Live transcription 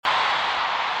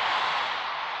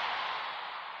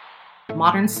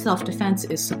Modern self-defense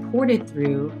is supported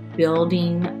through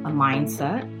building a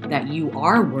mindset that you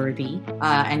are worthy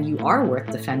and you are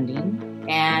worth defending.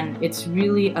 And it's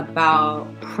really about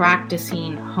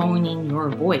practicing honing your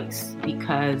voice,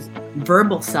 because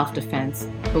verbal self-defense,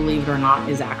 believe it or not,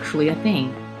 is actually a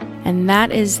thing. And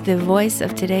that is the voice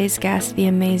of today's guest, the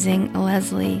amazing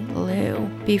Leslie Liu.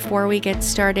 Before we get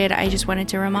started, I just wanted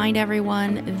to remind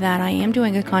everyone that I am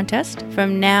doing a contest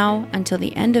from now until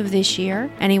the end of this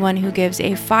year. Anyone who gives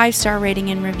a 5-star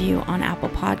rating and review on Apple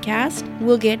Podcast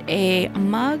will get a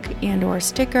mug and or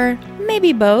sticker,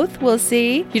 maybe both, we'll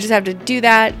see. You just have to do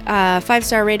that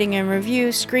 5-star rating and review,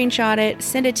 screenshot it,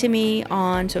 send it to me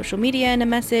on social media in a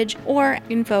message, or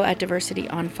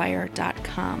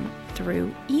info@diversityonfire.com.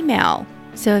 through email.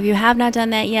 So if you have not done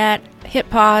that yet, hit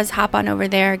pause, hop on over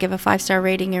there, give a 5-star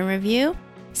rating and review,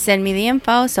 send me the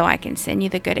info so I can send you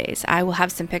the goodies. I will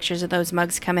have some pictures of those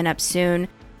mugs coming up soon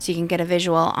so you can get a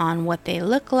visual on what they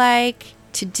look like.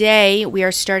 Today, we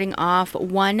are starting off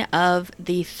one of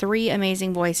the 3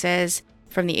 amazing voices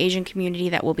from the Asian community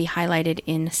that will be highlighted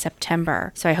in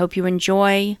September. So I hope you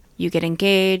enjoy, you get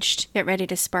engaged, get ready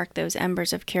to spark those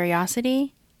embers of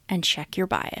curiosity, and check your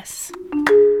bias.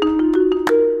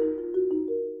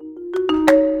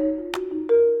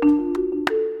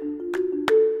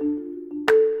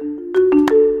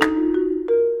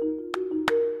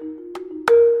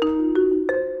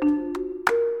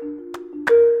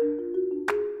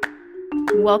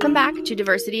 Welcome back to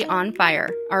Diversity on Fire.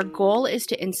 Our goal is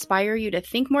to inspire you to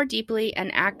think more deeply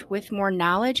and act with more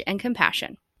knowledge and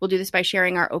compassion. We'll do this by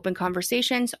sharing our open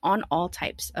conversations on all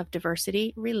types of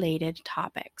diversity-related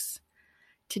topics.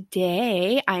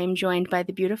 Today, I am joined by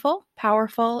the beautiful,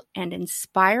 powerful, and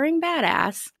inspiring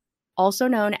badass, also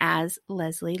known as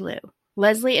Leslie Liu.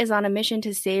 Leslie is on a mission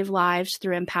to save lives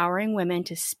through empowering women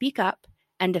to speak up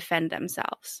and defend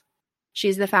themselves.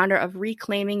 She's the founder of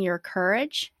Reclaiming Your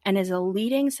Courage and is a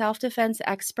leading self-defense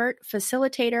expert,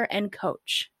 facilitator, and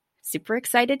coach. Super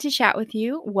excited to chat with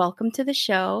you. Welcome to the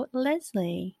show,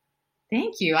 Leslie.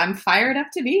 Thank you. I'm fired up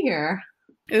to be here.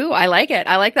 Ooh, I like it.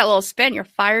 I like that little spin. You're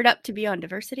fired up to be on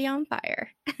Diversity on Fire.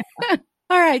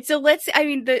 All right. So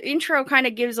the intro kind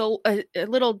of gives a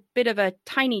little bit of a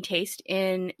tiny taste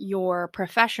in your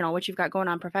professional, what you've got going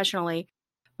on professionally.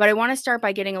 But I want to start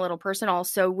by getting a little personal.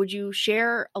 So would you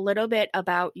share a little bit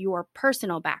about your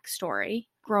personal backstory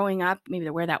growing up, maybe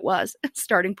where that was,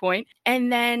 starting point,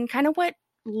 and then kind of what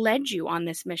led you on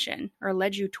this mission or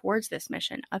led you towards this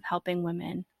mission of helping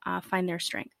women find their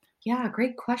strength? Yeah,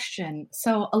 great question.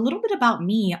 So a little bit about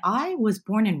me. I was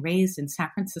born and raised in San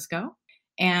Francisco.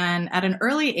 And at an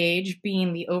early age,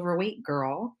 being the overweight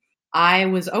girl, I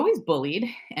was always bullied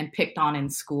and picked on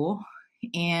in school.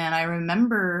 And I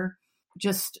remember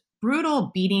just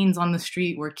brutal beatings on the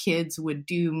street where kids would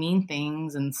do mean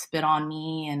things and spit on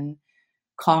me and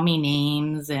call me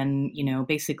names and,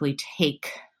 basically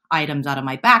take items out of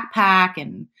my backpack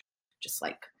and just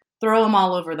throw them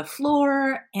all over the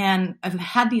floor. And I've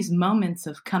had these moments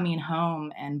of coming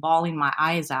home and bawling my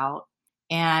eyes out.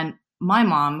 And my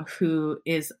mom, who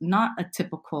is not a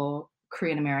typical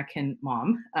Korean American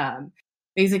mom,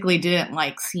 basically didn't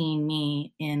like seeing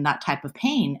me in that type of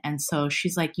pain. And so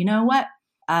she's like, you know what?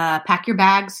 Pack your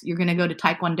bags. You're going to go to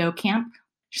Taekwondo camp.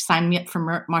 She signed me up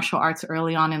for martial arts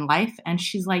early on in life. And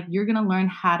she's like, you're going to learn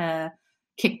how to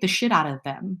kick the shit out of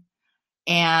them.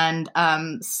 And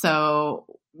so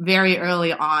very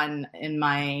early on in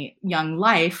my young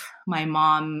life, my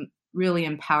mom really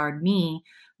empowered me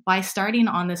by starting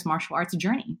on this martial arts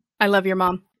journey. I love your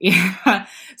mom. Yeah.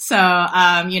 So,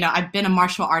 I've been a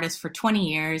martial artist for 20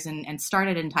 years and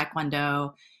started in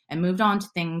Taekwondo and moved on to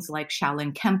things like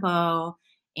Shaolin Kempo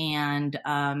and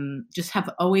just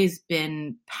have always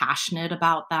been passionate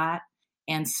about that.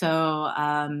 And so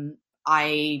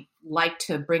I like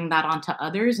to bring that onto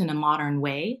others in a modern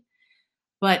way.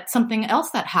 But something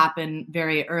else that happened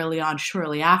very early on,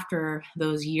 shortly after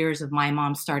those years of my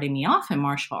mom starting me off in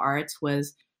martial arts,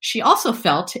 was she also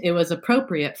felt it was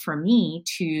appropriate for me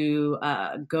to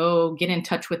go get in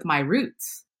touch with my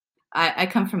roots. I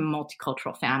come from a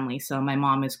multicultural family. So my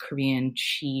mom is Korean.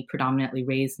 She predominantly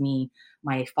raised me.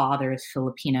 My father is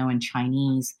Filipino and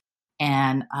Chinese.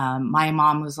 And my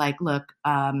mom was like, look,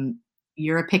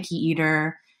 you're a picky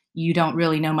eater. You don't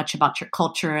really know much about your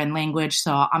culture and language.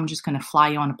 So I'm just going to fly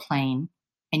you on a plane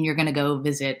and you're going to go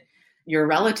visit your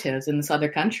relatives in this other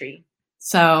country.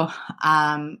 So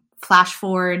flash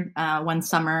forward one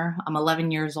summer, I'm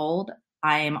 11 years old.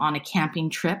 I am on a camping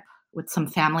trip with some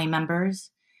family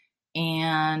members.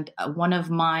 And one of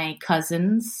my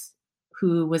cousins,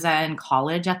 who was in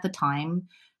college at the time,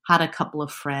 had a couple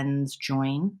of friends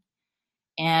join.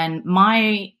 And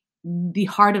my the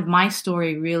heart of my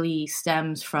story really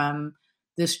stems from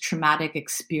this traumatic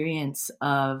experience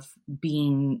of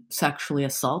being sexually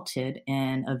assaulted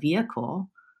in a vehicle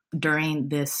during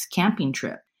this camping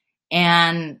trip.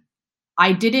 And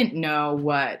I didn't know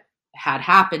what had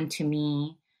happened to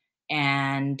me,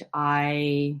 and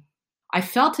I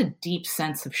felt a deep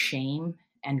sense of shame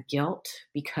and guilt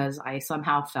because I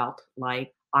somehow felt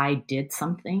like I did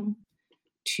something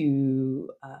to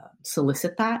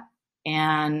solicit that.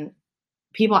 And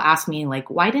people ask me, like,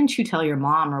 why didn't you tell your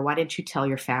mom, or why didn't you tell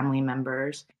your family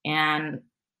members? And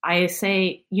I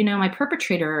say, my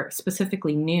perpetrator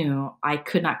specifically knew I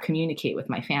could not communicate with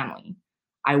my family.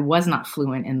 I was not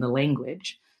fluent in the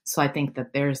language. So I think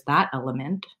that there's that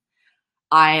element.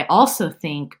 I also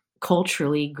think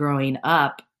culturally growing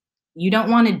up, you don't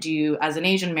want to do, as an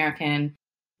Asian American,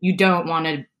 you don't want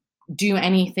to do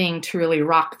anything to really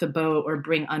rock the boat or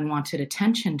bring unwanted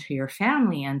attention to your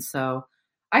family. And so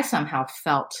I somehow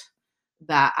felt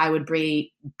that I would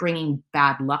be bringing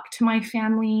bad luck to my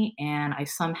family. And I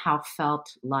somehow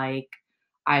felt like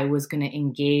I was going to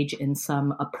engage in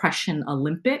some oppression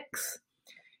Olympics.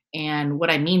 And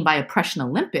what I mean by oppression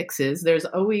Olympics is there's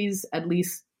always, at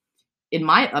least in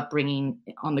my upbringing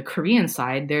on the Korean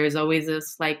side, there's always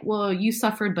this like, well, you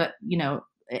suffered, but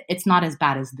it's not as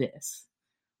bad as this.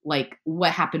 Like,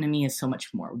 what happened to me is so much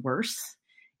more worse.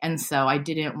 And so I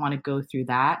didn't want to go through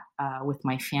that with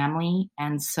my family.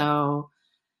 And so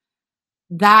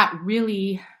that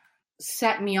really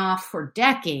set me off for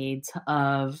decades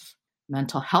of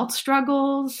mental health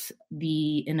struggles,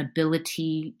 the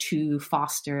inability to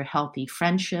foster healthy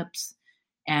friendships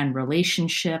and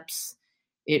relationships.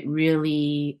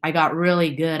 I got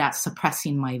really good at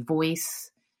suppressing my voice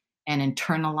and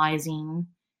internalizing.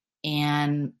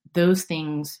 And those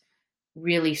things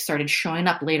really started showing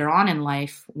up later on in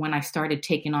life when I started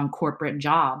taking on corporate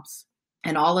jobs.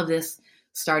 And all of this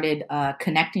started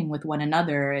connecting with one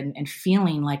another and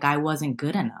feeling like I wasn't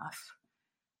good enough.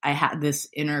 I had this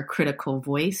inner critical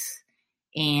voice.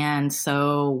 And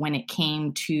so when it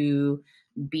came to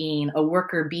being a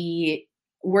worker bee,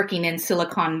 working in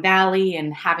Silicon Valley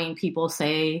and having people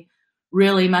say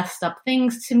really messed up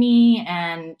things to me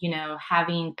and,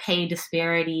 having pay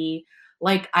disparity,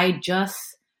 like I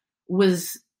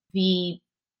was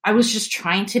just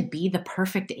trying to be the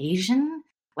perfect Asian.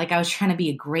 Like I was trying to be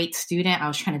a great student. I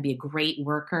was trying to be a great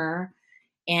worker.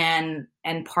 And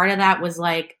part of that was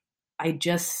like, I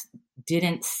just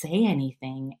didn't say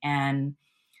anything. And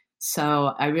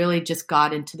so I really just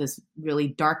got into this really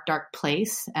dark, dark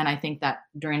place. And I think that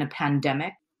during a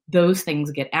pandemic, those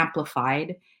things get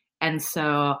amplified. And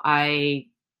so I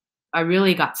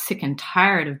really got sick and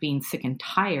tired of being sick and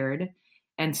tired.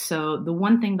 And so the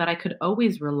one thing that I could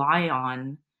always rely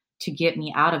on to get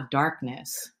me out of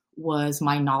darkness was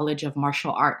my knowledge of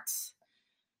martial arts.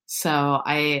 So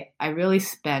I really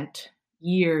spent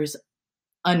years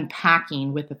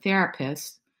unpacking with a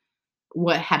therapist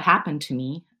what had happened to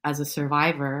me as a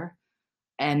survivor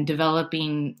and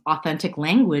developing authentic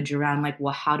language around like,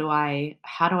 well, how do I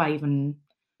even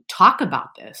talk about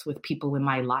this with people in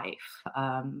my life,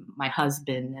 my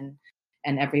husband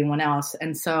and everyone else.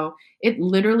 And so it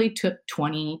literally took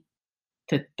 20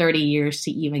 to 30 years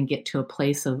to even get to a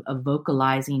place of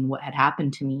vocalizing what had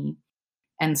happened to me.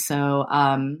 And so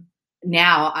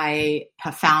now I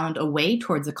have found a way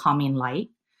towards a calming light.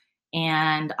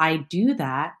 And I do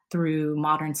that through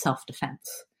modern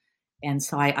self-defense. And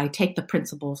so I take the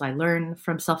principles I learned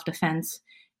from self-defense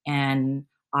and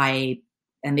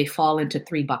they fall into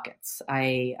three buckets.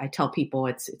 I tell people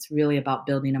it's really about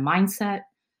building a mindset,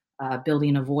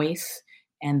 building a voice,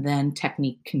 and then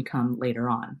technique can come later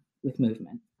on with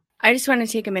movement. I just want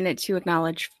to take a minute to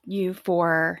acknowledge you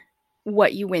for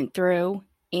what you went through,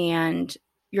 and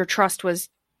your trust was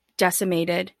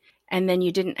decimated, and then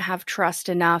you didn't have trust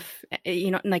enough,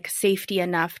 like safety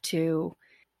enough to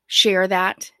share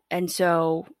that. And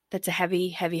so that's a heavy,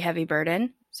 heavy, heavy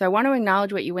burden. So I want to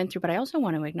acknowledge what you went through, but I also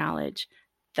want to acknowledge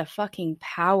the fucking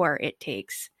power it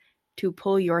takes to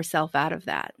pull yourself out of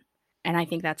that. And I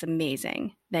think that's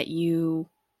amazing that you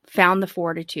found the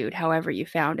fortitude, however you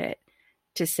found it,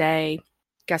 to say,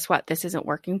 guess what? This isn't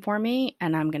working for me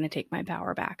and I'm going to take my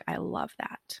power back. I love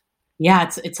that. Yeah,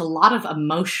 it's a lot of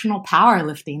emotional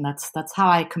powerlifting. That's how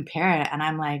I compare it. And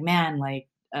I'm like, man, like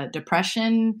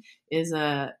depression is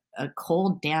a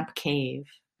cold, damp cave.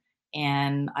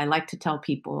 And I like to tell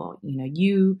people,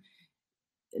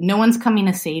 no one's coming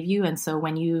to save you. And so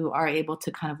when you are able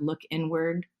to kind of look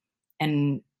inward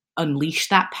and unleash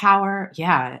that power,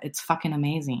 yeah, it's fucking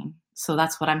amazing. So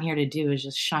that's what I'm here to do, is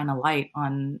just shine a light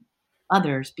on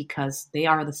others because they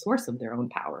are the source of their own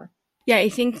power. Yeah, I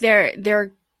think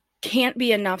they're can't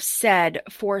be enough said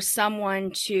for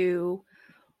someone to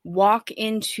walk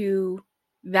into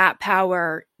that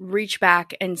power, reach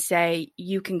back and say,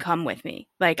 you can come with me.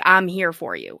 Like, I'm here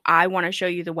for you. I want to show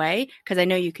you the way because I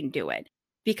know you can do it.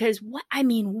 Because what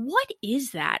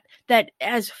is that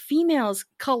as females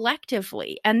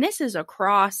collectively, and this is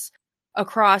across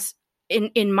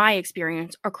in my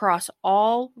experience, across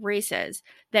all races,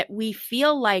 that we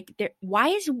feel like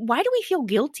why do we feel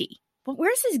guilty? But where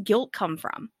does this guilt come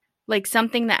from? Like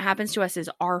something that happens to us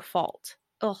is our fault.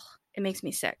 Ugh, it makes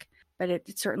me sick. But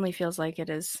it certainly feels like it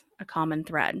is a common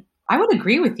thread. I would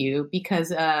agree with you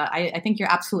because I think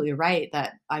you're absolutely right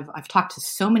that I've talked to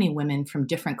so many women from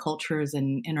different cultures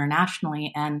and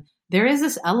internationally, and there is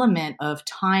this element of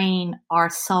tying our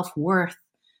self-worth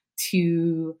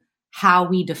to how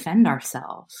we defend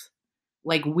ourselves.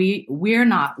 Like we're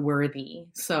not worthy,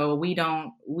 so we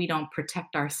don't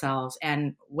protect ourselves.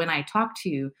 And when I talk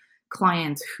to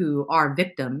clients who are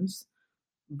victims,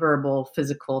 verbal,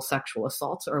 physical, sexual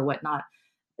assaults or whatnot,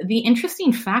 the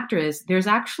interesting factor is there's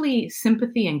actually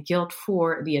sympathy and guilt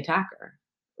for the attacker,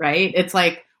 right? It's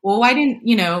like, well, why didn't,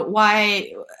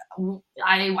 why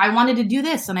I wanted to do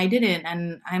this and I didn't.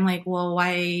 And I'm like, well,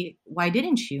 why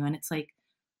didn't you? And it's like,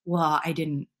 well, I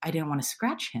didn't want to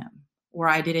scratch him, or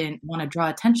I didn't want to draw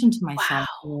attention to myself.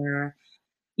 Wow. Or,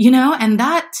 and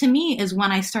that to me is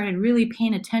when I started really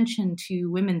paying attention to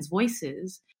women's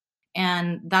voices.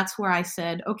 And that's where I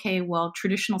said, okay, well,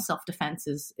 traditional self-defense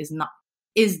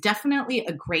is definitely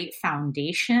a great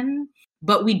foundation,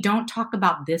 but we don't talk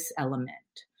about this element,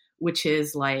 which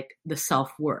is like the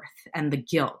self-worth and the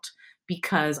guilt,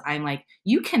 because I'm like,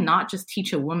 you cannot just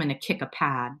teach a woman to kick a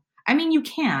pad. I mean, you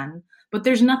can, but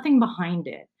there's nothing behind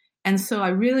it. And so I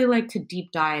really like to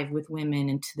deep dive with women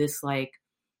into this, like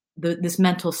this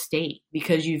mental state,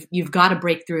 because you've got to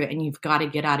break through it and you've got to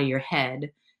get out of your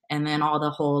head. And then all the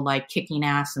whole like kicking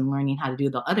ass and learning how to do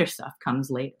the other stuff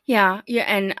comes later. Yeah.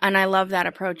 And I love that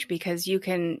approach because you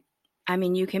can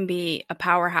be a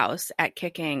powerhouse at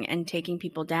kicking and taking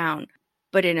people down.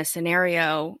 But in a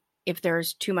scenario, if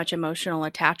there's too much emotional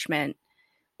attachment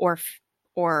or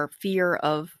fear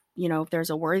of, if there's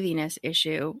a worthiness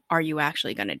issue, are you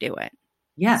actually going to do it?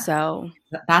 Yeah. So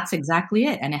that's exactly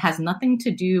it. And it has nothing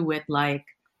to do with like,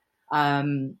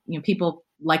 people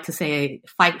like to say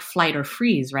fight, flight, or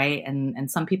freeze, right? And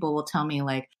some people will tell me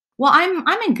like, well,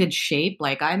 I'm in good shape,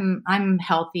 like I'm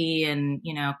healthy and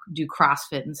do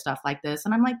CrossFit and stuff like this.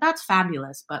 And I'm like, that's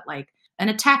fabulous, but like an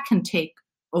attack can take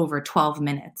over 12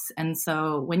 minutes. And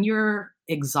so when you're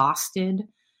exhausted,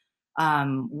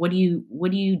 what do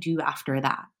you do after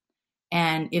that?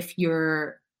 And if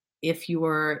your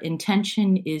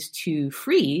intention is to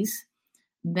freeze,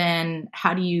 then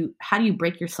how do you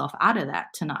break yourself out of that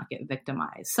to not get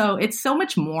victimized? So it's so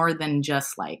much more than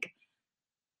just like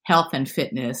health and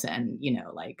fitness and,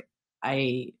 like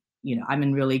I'm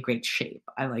in really great shape.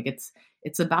 I like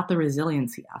it's about the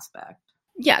resiliency aspect.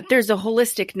 Yeah, there's a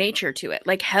holistic nature to it.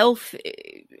 Like health,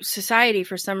 society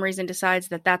for some reason decides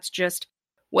that that's just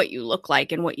what you look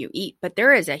like and what you eat. But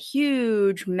there is a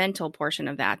huge mental portion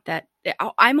of that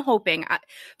I'm hoping,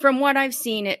 from what I've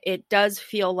seen, it does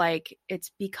feel like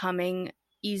it's becoming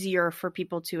easier for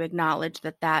people to acknowledge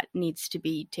that needs to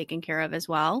be taken care of as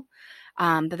well.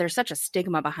 That there's such a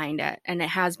stigma behind it. And it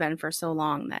has been for so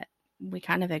long that we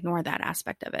kind of ignore that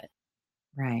aspect of it.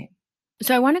 Right.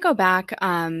 So I want to go back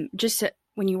just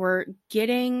when you were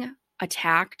getting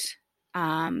attacked,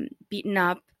 beaten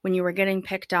up, when you were getting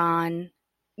picked on,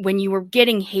 when you were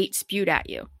getting hate spewed at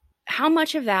you. How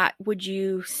much of that would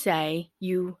you say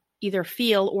you either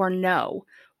feel or know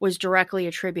was directly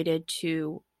attributed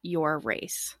to your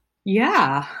race?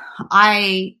 Yeah,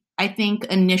 I think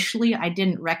initially I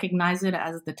didn't recognize it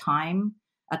at the time.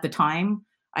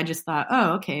 I just thought,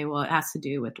 oh, okay, well, it has to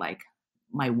do with like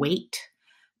my weight.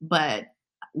 But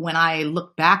when I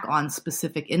look back on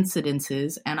specific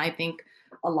incidences, and I think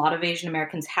a lot of Asian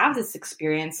Americans have this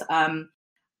experience,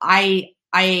 I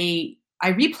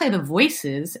replay the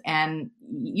voices, and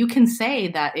you can say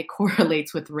that it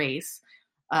correlates with race,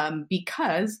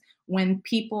 because when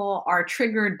people are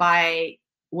triggered by,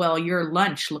 well, your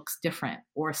lunch looks different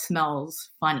or smells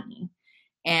funny,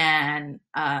 and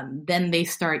then they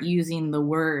start using the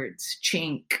words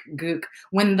chink, gook,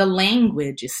 when the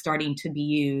language is starting to be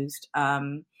used,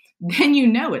 then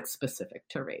it's specific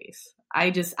to race.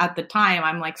 At the time,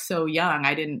 I'm like so young,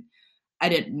 I didn't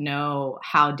know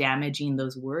how damaging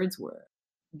those words were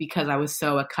because I was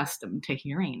so accustomed to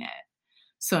hearing it.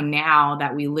 So now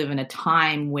that we live in a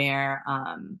time where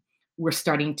we're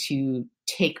starting to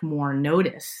take more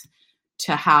notice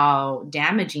to how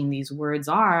damaging these words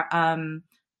are,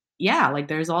 yeah, like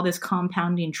there's all this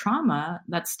compounding trauma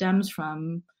that stems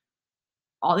from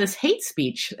all this hate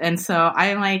speech. And so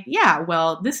I'm like, yeah,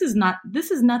 well, this is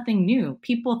nothing new.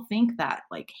 People think that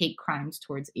like hate crimes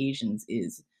towards Asians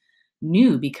is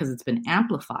new because it's been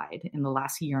amplified in the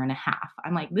last year and a half.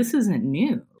 I'm like, this isn't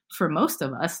new. For most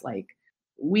of us, like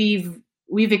we've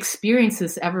experienced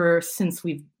this ever since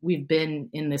we've been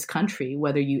in this country,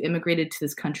 whether you immigrated to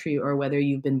this country or whether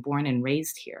you've been born and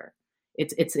raised here.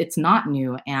 It's not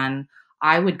new. And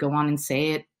I would go on and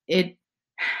say it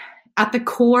at the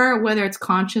core, whether it's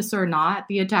conscious or not,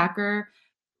 the attacker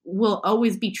will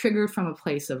always be triggered from a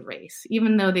place of race,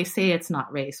 even though they say it's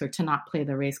not race or to not play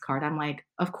the race card. I'm like,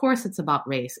 of course it's about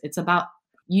race. It's about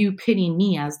you pitting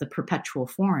me as the perpetual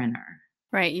foreigner.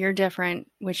 Right. You're different,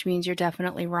 which means you're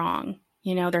definitely wrong.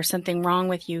 You know, there's something wrong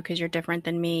with you because you're different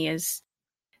than me is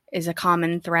a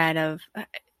common thread of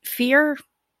fear.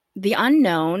 The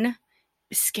unknown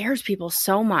scares people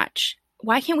so much.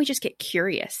 Why can't we just get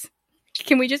curious?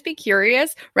 Can we just be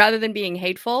curious rather than being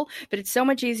hateful? But it's so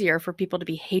much easier for people to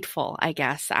be hateful, I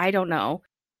guess. I don't know.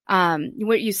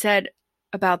 What you said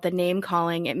about the name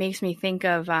calling, it makes me think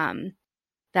of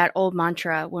that old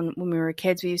mantra when we were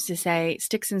kids. We used to say,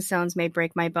 sticks and stones may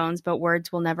break my bones, but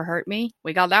words will never hurt me.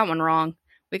 We got that one wrong.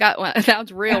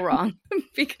 That's real wrong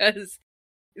because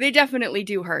they definitely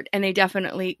do hurt. And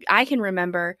I can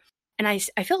remember, and I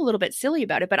feel a little bit silly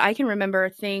about it, but I can remember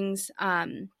things,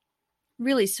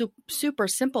 really super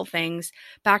simple things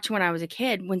back to when I was a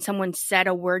kid, when someone said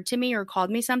a word to me or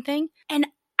called me something, and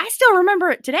I still remember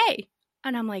it today.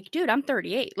 And I'm like, dude, I'm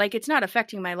 38. Like, it's not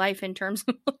affecting my life in terms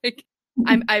of like,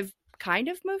 I've kind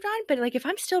of moved on, but like, if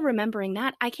I'm still remembering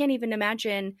that, I can't even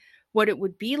imagine what it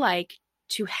would be like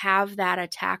to have that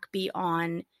attack be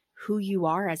on who you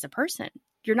are as a person.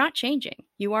 You're not changing.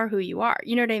 You are who you are.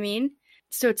 You know what I mean?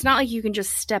 So it's not like you can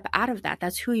just step out of that.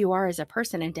 That's who you are as a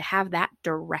person. And to have that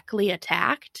directly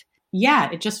attacked.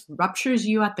 Yeah, it just ruptures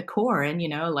you at the core. And, you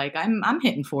know, like I'm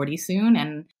hitting 40 soon.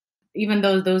 And even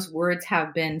though those words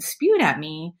have been spewed at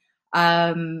me,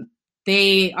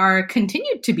 they are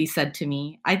continued to be said to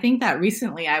me. I think that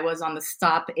recently I was on the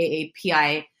Stop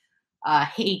AAPI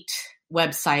hate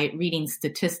website reading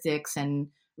statistics and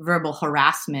verbal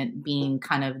harassment being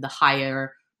kind of the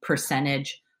higher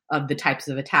percentage of the types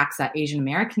of attacks that Asian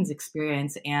Americans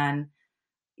experience. And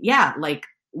yeah, like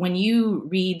when you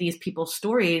read these people's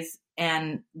stories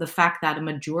and the fact that a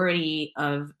majority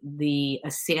of the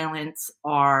assailants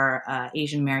are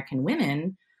Asian American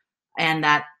women, and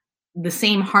that the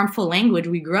same harmful language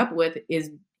we grew up with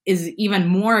is even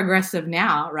more aggressive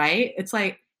now, right? It's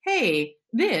like, hey,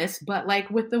 this, but like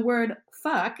with the word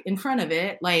fuck in front of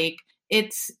it, like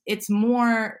it's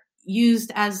more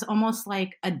used as almost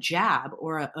like a jab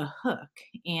or a hook.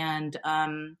 And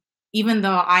even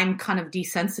though I'm kind of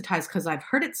desensitized because I've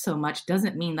heard it so much,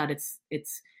 doesn't mean that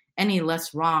it's any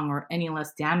less wrong or any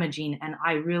less damaging. And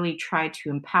I really try to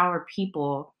empower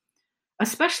people,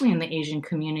 especially in the Asian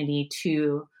community,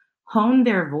 to hone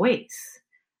their voice.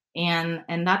 And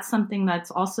that's something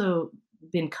that's also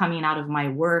been coming out of my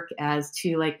work as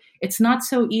to like, it's not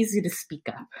so easy to speak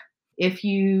up. If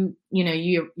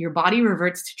your body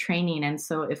reverts to training. And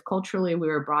so if culturally we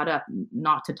were brought up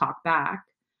not to talk back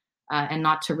and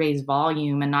not to raise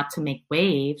volume and not to make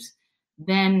waves,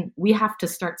 then we have to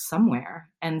start somewhere.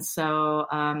 And so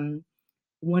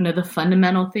one of the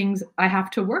fundamental things I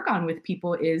have to work on with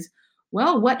people is,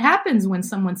 well, what happens when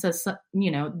someone says,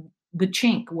 the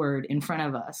chink word in front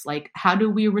of us? Like, how do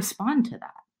we respond to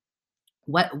that?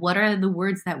 What are the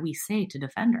words that we say to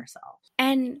defend ourselves?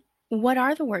 And what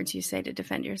are the words you say to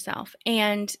defend yourself?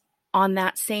 And on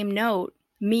that same note,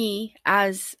 me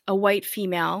as a white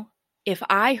female, if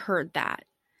I heard that,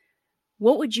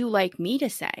 what would you like me to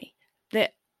say?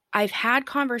 That I've had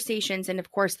conversations, and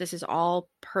of course, this is all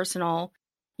personal.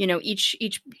 You know, each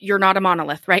you're not a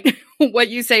monolith, right? What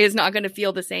you say is not going to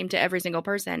feel the same to every single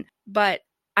person. But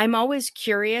I'm always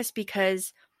curious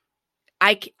because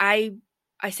I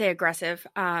say aggressive.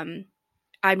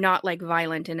 I'm not like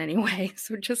violent in any way.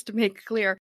 So just to make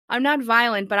clear, I'm not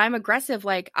violent, but I'm aggressive.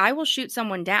 Like I will shoot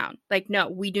someone down. Like, no,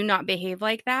 we do not behave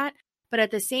like that. But at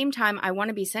the same time, I want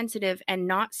to be sensitive and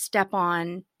not step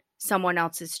on someone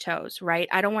else's toes, right?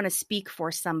 I don't want to speak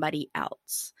for somebody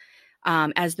else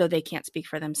as though they can't speak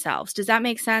for themselves. Does that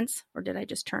make sense? Or did I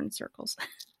just turn in circles?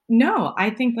 No,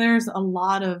 I think there's a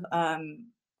lot of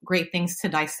great things to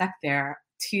dissect there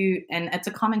and it's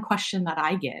a common question that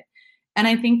I get. And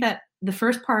I think that the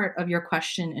first part of your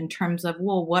question in terms of,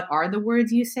 well, what are the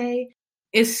words you say,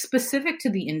 is specific to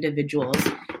the individuals.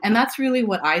 And that's really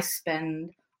what I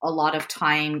spend a lot of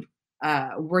time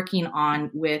working on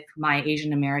with my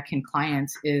Asian American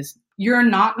clients is, you're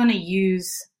not going to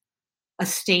use a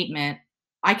statement.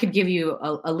 I could give you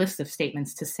a list of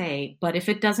statements to say, but if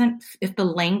the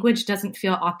language doesn't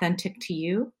feel authentic to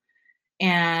you,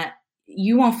 and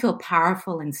you won't feel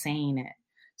powerful in saying it.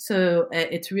 So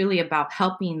it's really about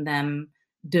helping them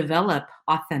develop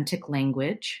authentic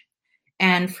language.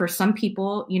 And for some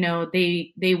people,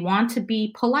 they want to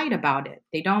be polite about it.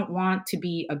 They don't want to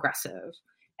be aggressive.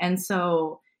 And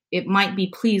so it might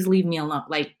be, please leave me alone.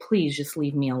 Like, please just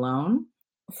leave me alone.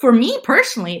 For me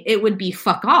personally, it would be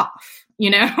fuck off,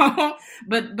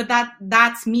 but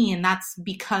that's me. And that's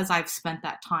because I've spent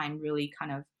that time really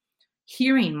kind of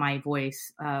hearing my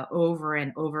voice over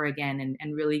and over again,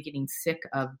 and really getting sick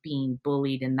of being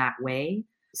bullied in that way.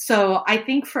 So I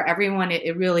think for everyone,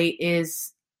 it really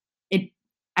is,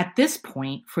 at this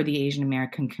point for the Asian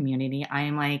American community, I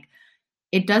am like,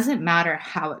 it doesn't matter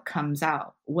how it comes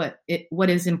out. What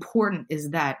is important is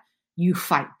that you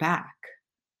fight back,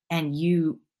 and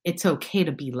it's okay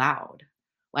to be loud.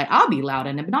 Like, I'll be loud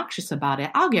and obnoxious about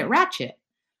it. I'll get ratchet,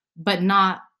 but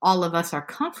not all of us are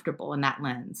comfortable in that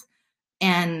lens.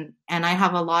 And I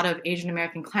have a lot of Asian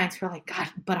American clients who are like, God,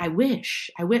 but I wish,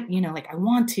 I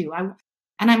want to.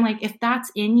 And I'm like, if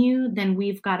that's in you, then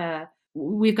we've got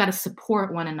to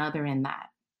support one another in that.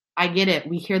 I get it.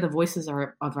 We hear the voices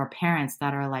of our parents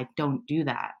that are like, don't do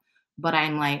that. But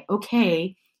I'm like,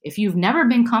 okay, if you've never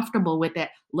been comfortable with it,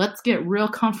 let's get real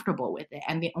comfortable with it.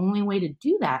 And the only way to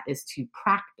do that is to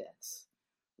practice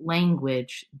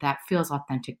language that feels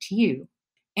authentic to you.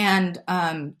 And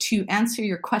to answer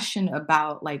your question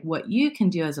about like what you can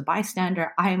do as a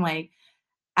bystander, I'm like,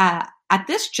 at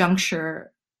this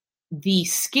juncture, the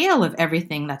scale of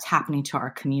everything that's happening to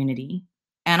our community,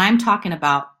 and I'm talking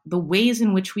about the ways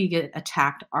in which we get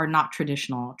attacked, are not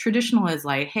traditional. Traditional is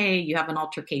like, hey, you have an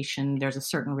altercation, there's a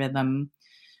certain rhythm.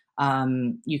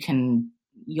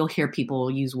 You'll hear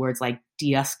people use words like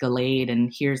de-escalate,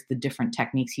 and here's the different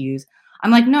techniques used.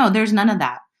 I'm like, no, there's none of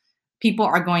that. People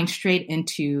are going straight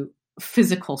into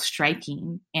physical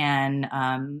striking and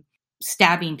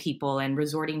stabbing people and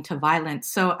resorting to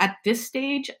violence. So at this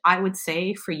stage, I would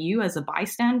say for you as a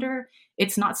bystander,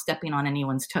 it's not stepping on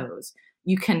anyone's toes.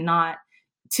 You cannot,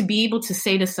 to be able to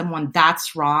say to someone,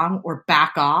 that's wrong, or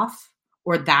back off,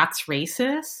 or that's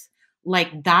racist,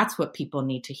 like, that's what people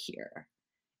need to hear.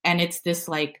 And it's this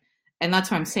like, and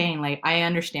that's what I'm saying. Like, I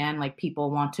understand, like,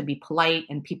 people want to be polite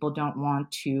and people don't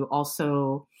want to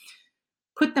also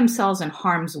put themselves in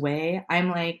harm's way.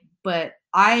 I'm like, but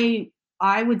I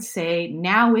would say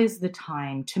now is the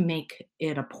time to make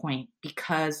it a point,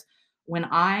 because when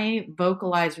I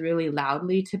vocalize really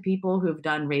loudly to people who've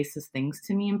done racist things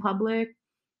to me in public,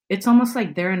 it's almost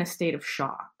like they're in a state of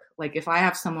shock. Like, if I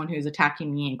have someone who's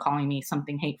attacking me and calling me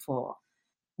something hateful,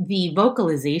 the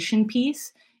vocalization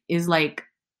piece is like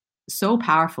so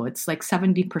powerful. It's like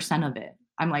 70% of it.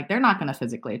 I'm like, they're not going to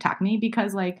physically attack me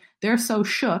because like they're so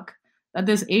shook that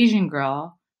this Asian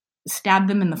girl stabbed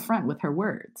them in the front with her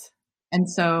words. And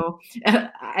so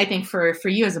I think for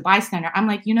you as a bystander, I'm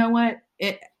like, you know what?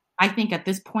 I think at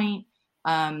this point,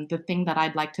 the thing that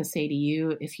I'd like to say to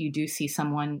you, if you do see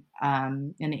someone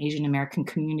in the Asian American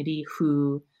community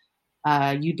who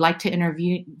you'd like to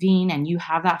intervene and you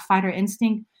have that fighter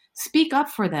instinct, speak up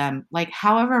for them. Like,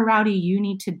 however rowdy you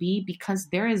need to be, because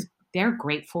they're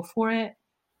grateful for it.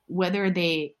 Whether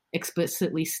they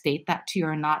explicitly state that to you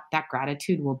or not, that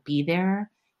gratitude will be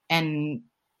there. And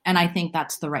I think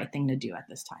that's the right thing to do at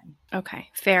this time. Okay,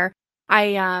 fair.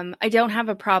 I don't have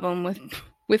a problem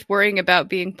with worrying about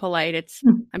being polite.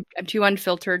 I'm too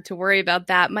unfiltered to worry about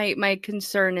that. My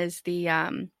concern is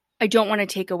I don't want to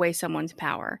take away someone's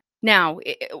power. Now,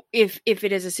 if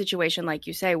it is a situation like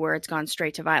you say where it's gone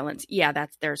straight to violence, yeah,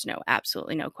 there's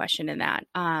absolutely no question in that.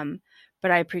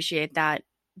 But I appreciate that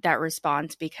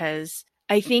response, because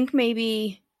I think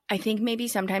maybe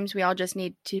sometimes we all just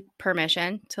need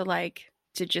permission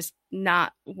to just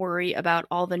not worry about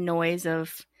all the noise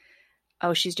of,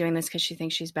 oh, she's doing this because she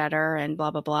thinks she's better and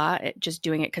blah, blah, blah. Just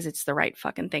doing it because it's the right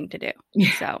fucking thing to do.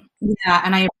 Yeah. So, yeah.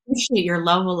 And I appreciate your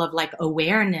level of like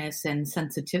awareness and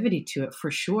sensitivity to it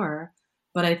for sure.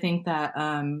 But I think that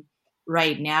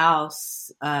right now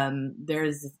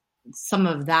there's some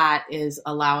of that is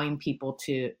allowing people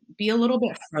to be a little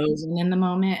bit frozen in the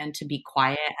moment and to be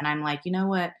quiet. And I'm like, you know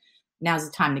what? Now's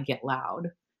the time to get loud.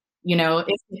 You know,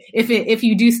 if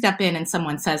you do step in and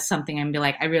someone says something and be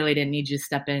like, I really didn't need you to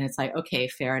step in, it's like, okay,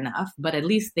 fair enough. But at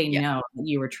least they know that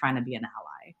you were trying to be an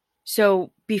ally.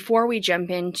 So before we jump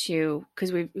into,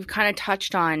 because we've kind of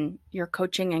touched on your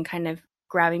coaching and kind of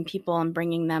grabbing people and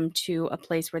bringing them to a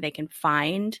place where they can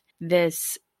find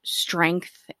this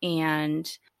strength and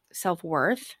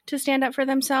self-worth to stand up for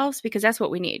themselves, because that's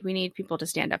what we need. We need people to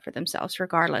stand up for themselves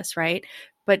regardless, right?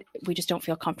 But we just don't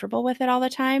feel comfortable with it all the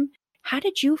time. How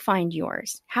did you find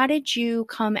yours? How did you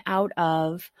come out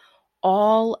of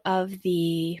all of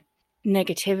the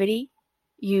negativity?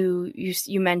 You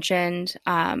mentioned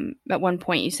at one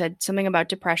point, you said something about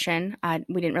depression.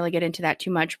 We didn't really get into that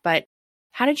too much, but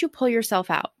how did you pull yourself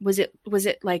out? Was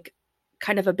it like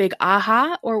kind of a big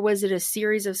aha, or was it a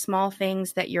series of small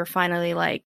things that you're finally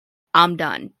like, I'm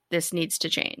done, this needs to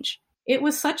change? It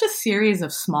was such a series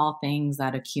of small things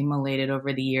that accumulated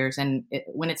over the years. And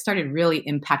when it started really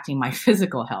impacting my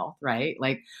physical health, right?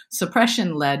 Like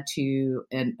suppression led to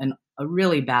a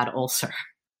really bad ulcer.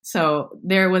 So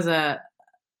there was a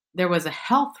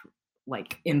health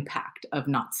like impact of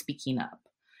not speaking up.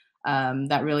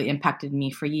 That really impacted me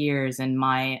for years. And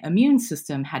my immune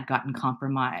system had gotten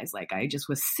compromised. Like I just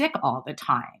was sick all the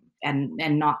time and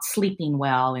not sleeping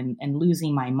well and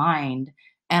losing my mind.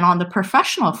 And on the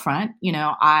professional front,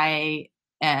 I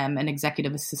am an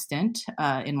executive assistant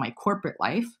in my corporate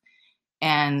life.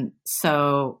 And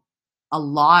so a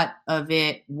lot of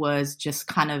it was just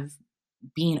kind of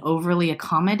being overly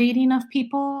accommodating of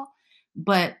people,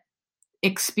 but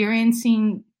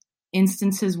experiencing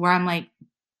instances where I'm like,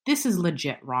 this is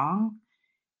legit wrong,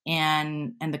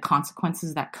 and the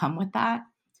consequences that come with that.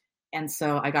 And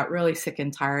so I got really sick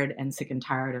and tired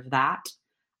of that.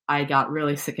 I got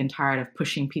really sick and tired of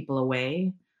pushing people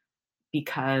away,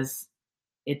 because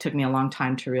it took me a long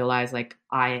time to realize like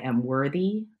I am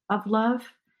worthy of love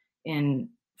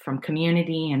from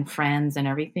community and friends and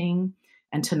everything,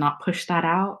 and to not push that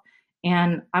out.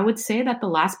 And I would say that the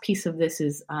last piece of this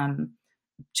is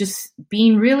just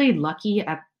being really lucky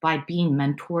by being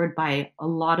mentored by a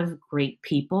lot of great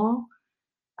people,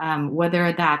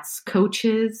 whether that's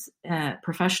coaches,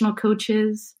 professional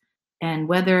coaches, and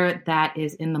whether that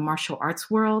is in the martial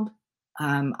arts world.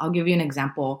 I'll give you an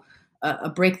example. A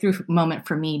breakthrough moment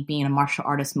for me, being a martial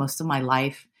artist most of my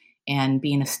life and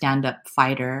being a stand-up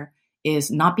fighter,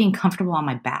 is not being comfortable on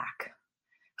my back.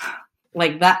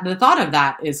 Like that, the thought of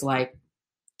that is like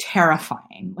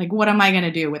terrifying. Like, what am I going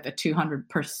to do with a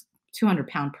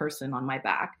 200-pound person on my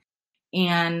back?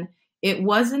 And it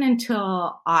wasn't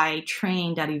until I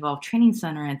trained at Evolve Training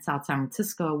Center in South San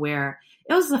Francisco, where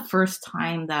it was the first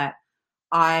time that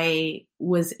I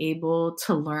was able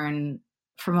to learn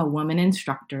from a woman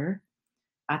instructor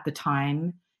at the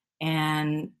time.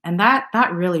 And that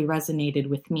really resonated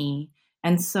with me.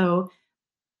 And so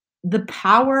the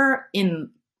power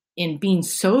in being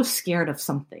so scared of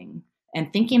something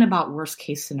and thinking about worst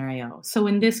case scenario. So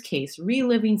in this case,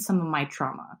 reliving some of my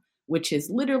trauma, which is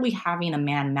literally having a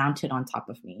man mounted on top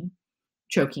of me,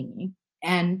 choking me.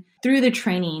 And through the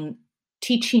training,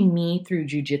 teaching me through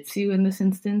jujitsu in this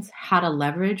instance, how to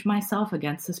leverage myself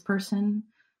against this person.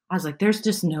 I was like, there's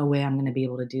just no way I'm going to be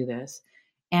able to do this.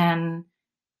 And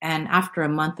after a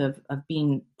month of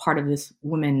being part of this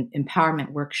women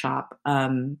empowerment workshop,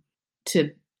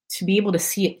 to be able to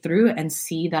see it through and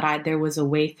see that there was a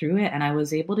way through it and I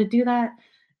was able to do that.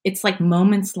 It's like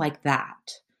moments like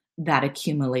that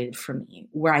accumulated for me,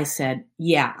 where I said,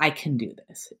 yeah, I can do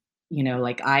this.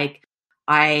 Like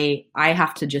I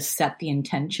have to just set the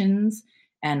intentions,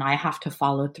 and I have to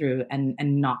follow through and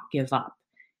not give up.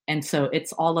 And so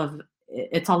it's all of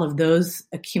those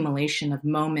accumulation of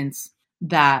moments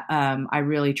that I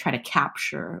really try to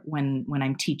capture when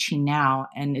I'm teaching now.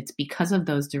 And it's because of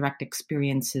those direct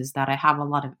experiences that I have a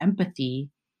lot of empathy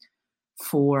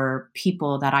for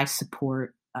people that I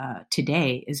support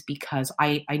today, is because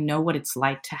I know what it's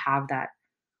like to have that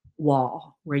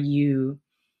wall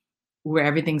where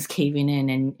everything's caving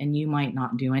in and you might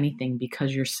not do anything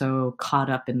because you're so caught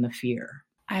up in the fear.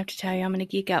 I have to tell you, I'm going to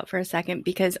geek out for a second,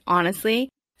 because honestly,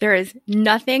 there is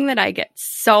nothing that I get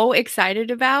so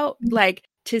excited about, like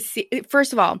to see,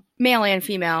 first of all, male and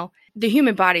female, the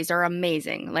human bodies are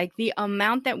amazing. Like the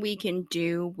amount that we can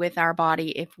do with our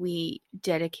body if we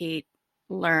dedicate,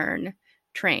 learn,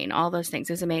 train, all those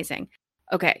things is amazing.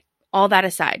 Okay, all that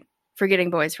aside, forgetting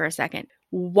boys for a second.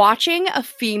 Watching a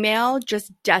female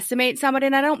just decimate somebody,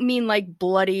 and I don't mean like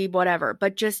bloody whatever,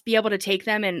 but just be able to take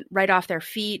them and right off their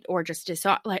feet, or just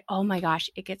like, oh my gosh,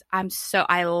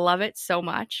 I love it so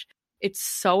much. It's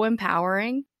so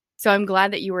empowering. So I'm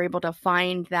glad that you were able to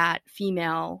find that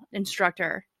female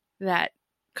instructor that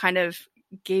kind of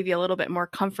gave you a little bit more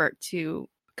comfort to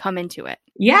come into it.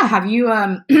 Yeah. Have you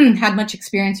had much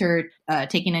experience or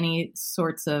taken any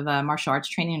sorts of martial arts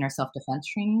training or self-defense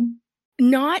training?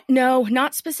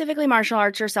 Not specifically martial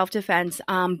arts or self-defense,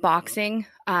 boxing,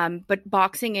 but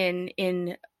boxing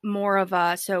in more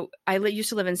of so I used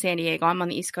to live in San Diego. I'm on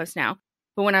the East Coast now.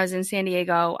 But when I was in San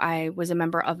Diego, I was a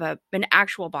member of an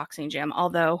actual boxing gym.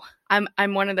 Although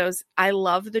I'm one of those, I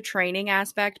love the training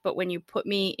aspect, but when you put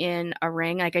me in a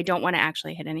ring, like I don't want to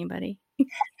actually hit anybody. I'm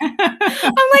like,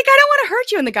 I don't want to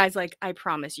hurt you. And the guy's like, I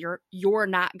promise you're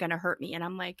not going to hurt me. And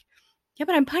I'm like, yeah,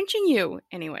 but I'm punching you.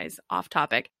 Anyways, off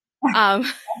topic.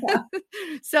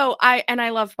 So I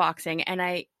love boxing, and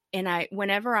I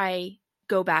whenever I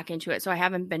go back into it, so I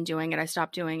haven't been doing it. I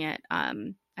stopped doing it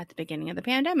at the beginning of the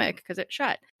pandemic because it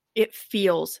shut. It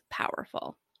feels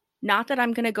powerful. Not that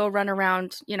I'm going to go run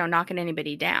around, knocking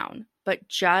anybody down, but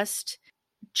just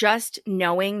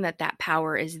knowing that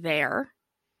power is there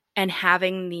and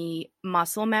having the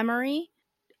muscle memory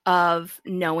of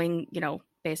knowing,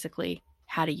 basically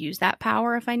how to use that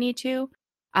power if I need to.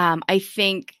 I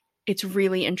think it's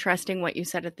really interesting what you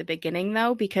said at the beginning,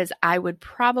 though, because I would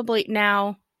probably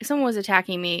now, if someone was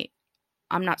attacking me,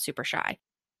 I'm not super shy.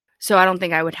 So I don't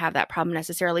think I would have that problem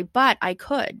necessarily, but I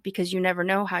could, because you never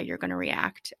know how you're going to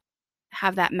react.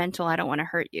 Have that mental, I don't want to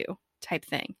hurt you type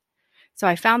thing. So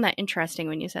I found that interesting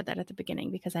when you said that at the beginning,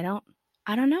 because I don't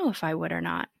know if I would or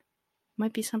not.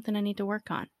 Might be something I need to work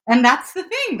on. And that's the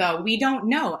thing, though. We don't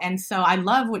know. And so I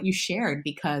love what you shared,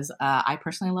 because I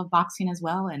personally love boxing as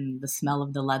well, and the smell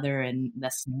of the leather and the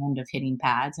sound of hitting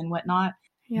pads and whatnot.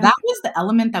 Yeah. That was the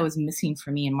element that was missing for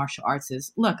me in martial arts.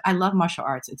 Is, look, I love martial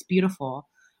arts. It's beautiful.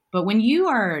 But when you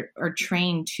are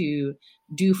trained to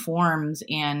do forms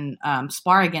and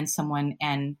spar against someone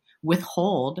and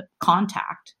withhold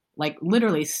contact, like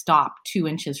literally stop 2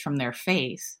 inches from their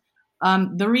face,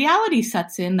 the reality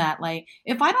sets in that, like,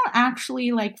 if I don't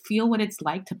actually like feel what it's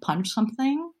like to punch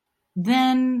something,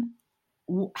 then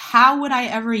how would I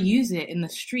ever use it in the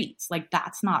streets? Like,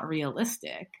 that's not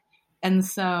realistic. And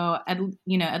so,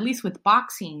 at least with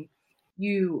boxing,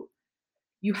 you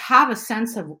have a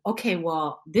sense of, okay,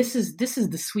 well, this is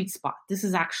the sweet spot. This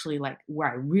is actually like where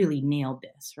I really nailed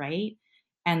this, right?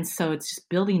 And so it's just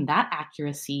building that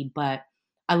accuracy. But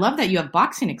I love that you have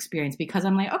boxing experience, because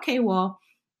I'm like, okay, well,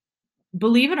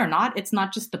 believe it or not, it's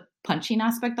not just the punching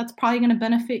aspect that's probably going to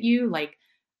benefit you. Like,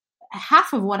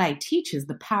 half of what I teach is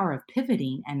the power of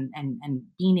pivoting and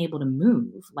being able to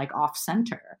move like off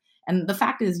center. And the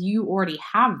fact is, you already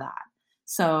have that.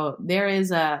 So there is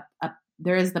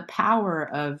the power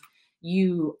of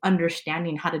you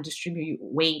understanding how to distribute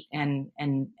weight and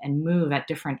move at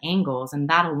different angles. And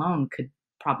that alone could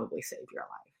probably save your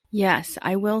life. Yes,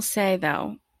 I will say,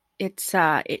 though, it's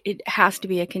it has to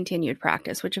be a continued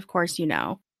practice, which of course you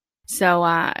know.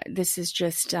 So this is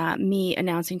just me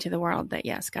announcing to the world that,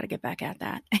 yes, got to get back at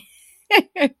that.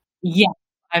 Yeah,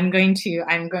 I'm going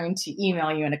to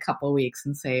email you in a couple of weeks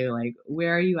and say, like,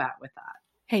 where are you at with that?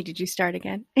 Hey, did you start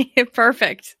again?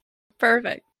 Perfect.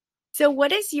 So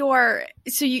what is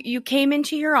so you came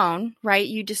into your own, right?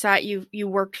 You decide you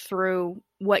worked through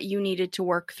what you needed to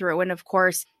work through. And of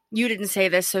course, you didn't say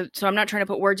this, so I'm not trying to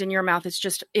put words in your mouth. It's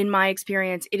just, in my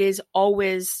experience, it is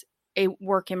always a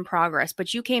work in progress.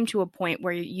 But you came to a point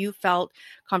where you felt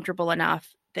comfortable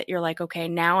enough that you're like, okay,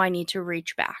 now I need to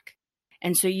reach back.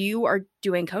 And so you are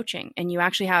doing coaching, and you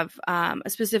actually have a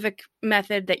specific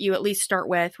method that you at least start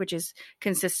with, which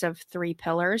consists of 3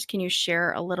 pillars. Can you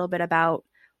share a little bit about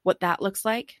what that looks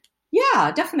like?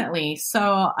 Yeah, definitely.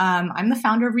 So I'm the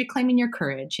founder of Reclaiming Your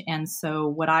Courage. And so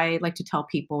what I like to tell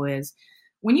people is,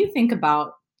 when you think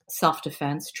about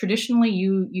self-defense, traditionally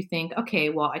you think, okay,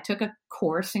 well, I took a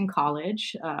course in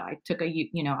college. I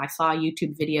saw a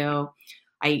YouTube video.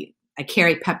 I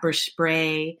carry pepper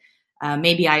spray.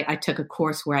 Maybe I took a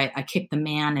course where I kicked the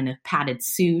man in a padded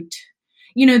suit.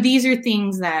 These are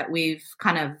things that we've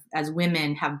kind of, as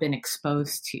women, have been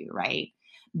exposed to, right?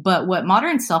 But what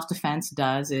modern self-defense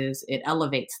does is it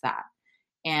elevates that.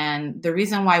 And the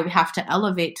reason why we have to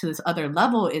elevate to this other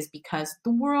level is because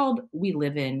the world we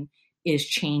live in is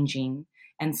changing.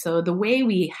 And so the way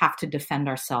we have to defend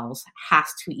ourselves has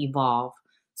to evolve.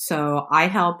 So I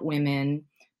help women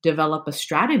develop a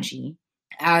strategy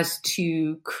as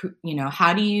to,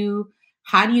 how do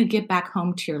you get back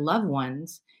home to your loved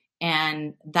ones?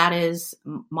 And that is,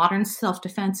 modern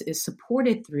self-defense is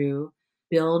supported through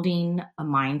building a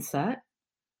mindset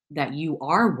that you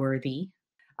are worthy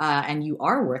and you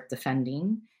are worth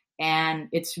defending. And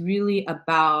it's really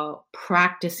about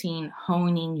practicing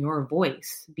honing your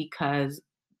voice, because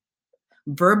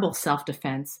verbal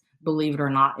self-defense, believe it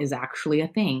or not, is actually a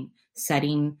thing.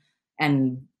 Setting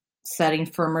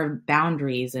firmer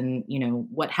boundaries, and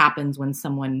what happens when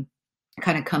someone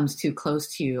kind of comes too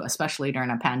close to you, especially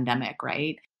during a pandemic,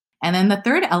 right? And then the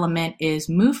third element is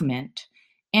movement.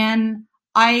 And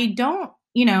I don't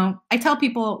I tell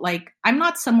people, like, I'm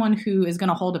not someone who is going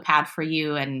to hold a pad for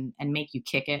you and make you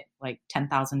kick it like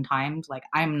 10,000 times. Like,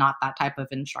 I'm not that type of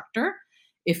instructor.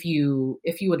 If you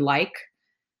would like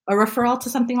a referral to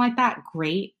something like that,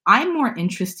 great. I'm more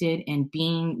interested in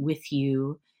being with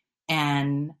you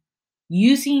and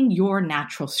using your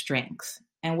natural strengths.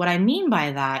 And what I mean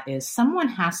by that is someone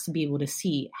has to be able to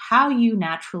see how you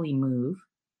naturally move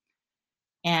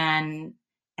and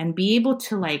be able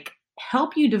to like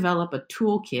help you develop a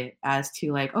toolkit as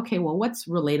to like, okay, well, what's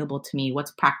relatable to me?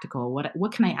 What's practical?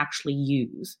 What can I actually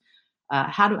use?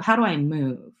 How do I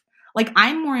move? Like,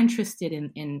 I'm more interested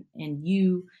in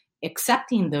you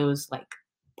accepting those like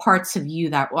parts of you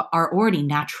that are already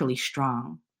naturally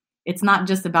strong. It's not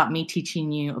just about me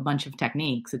teaching you a bunch of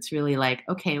techniques. It's really like,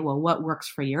 okay, well, what works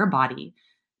for your body?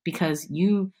 Because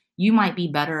you might be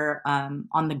better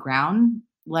on the ground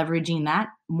leveraging that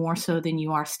more so than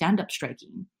you are stand-up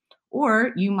striking.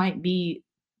 Or you might be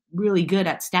really good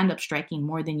at stand-up striking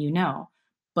more than you know.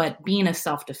 But being a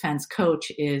self-defense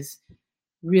coach is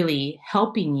really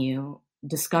helping you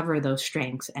discover those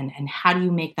strengths and how do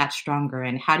you make that stronger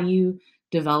and how do you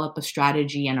develop a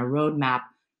strategy and a roadmap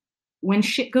when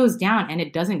shit goes down and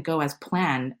it doesn't go as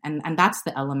planned. And that's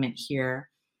the element here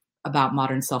about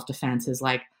modern self-defense is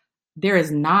like, there is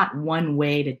not one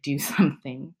way to do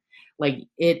something. Like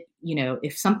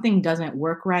if something doesn't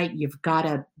work right, you've got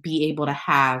to be able to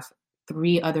have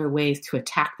 3 other ways to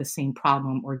attack the same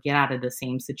problem or get out of the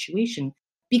same situation,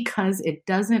 because it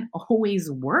doesn't always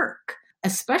work,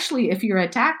 especially if your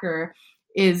attacker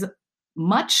is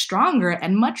much stronger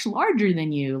and much larger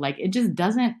than you. Like, it just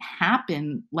doesn't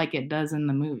happen like it does in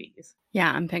the movies.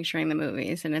 Yeah, I'm picturing the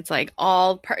movies, and it's like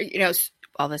all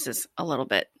well, this is a little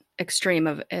bit extreme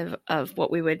of what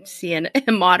we would see in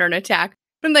a modern attack,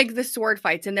 from like the sword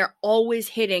fights, and they're always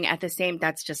hitting at the same.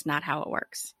 That's just not how it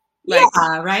works. Like,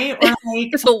 yeah, right. Or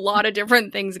like, there's a lot of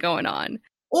different things going on.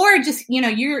 Or just,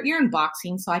 you're in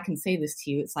boxing, so I can say this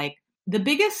to you. It's like the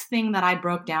biggest thing that I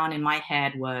broke down in my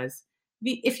head was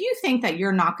if you think that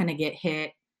you're not going to get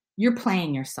hit, you're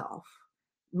playing yourself.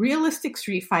 Realistic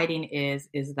street fighting is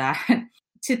that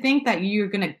to think that you're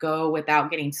going to go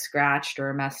without getting scratched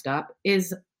or messed up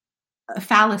is a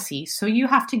fallacy. So you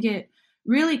have to get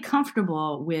really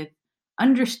comfortable with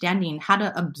understanding how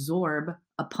to absorb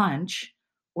a punch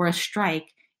or a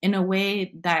strike in a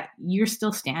way that you're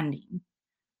still standing.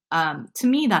 To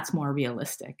me, that's more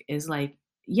realistic. Is like,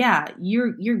 yeah,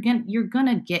 you're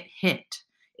gonna get hit.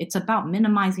 It's about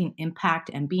minimizing impact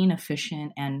and being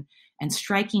efficient and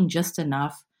striking just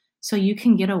enough so you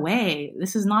can get away.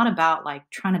 This is not about like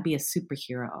trying to be a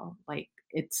superhero. Like,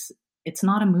 it's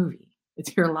not a movie.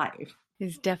 It's your life.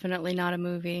 It's definitely not a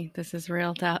movie. This is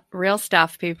real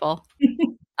stuff, people.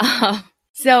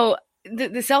 So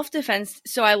the self-defense.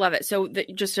 So I love it. So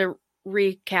just to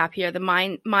recap here, the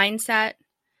mindset,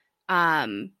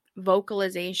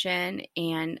 vocalization,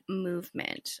 and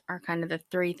movement are kind of the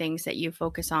 3 things that you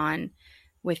focus on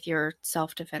with your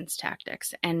self-defense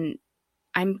tactics. And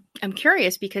I'm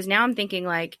curious because now I'm thinking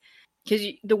like, because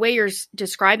the way you're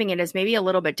describing it is maybe a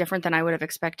little bit different than I would have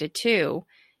expected too,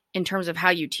 in terms of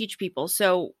how you teach people.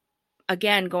 So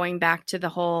again, going back to the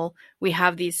whole, we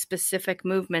have these specific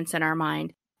movements in our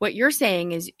mind. What you're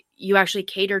saying is you actually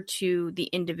cater to the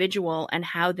individual and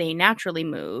how they naturally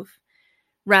move,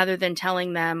 rather than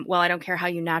telling them, well, I don't care how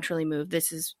you naturally move.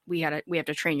 This is, we have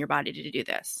to train your body to do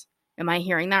this. Am I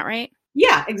hearing that right?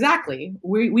 Yeah, exactly.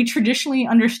 We traditionally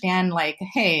understand like,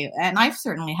 hey, and I've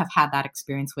certainly have had that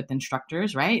experience with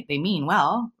instructors, right? They mean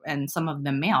well, and some of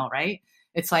them male, right?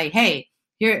 It's like, hey,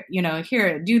 here,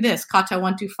 do this, kata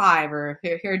 1, 2, 5, or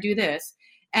here, do this.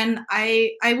 And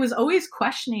I was always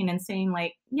questioning and saying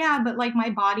like, yeah, but like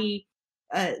my body,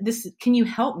 can you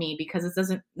help me? Because it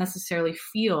doesn't necessarily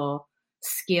feel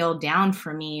scaled down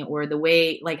for me, or the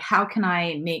way, like, how can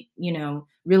I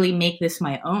really make this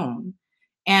my own?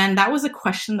 And that was a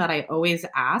question that I always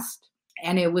asked.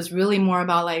 And it was really more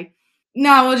about like,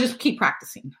 no, we'll just keep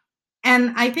practicing.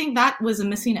 And I think that was a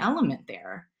missing element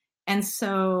there. And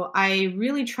so I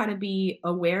really try to be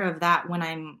aware of that when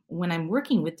I'm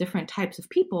working with different types of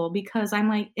people, because I'm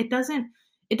like, it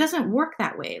doesn't work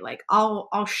that way. Like,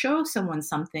 I'll show someone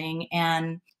something,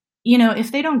 and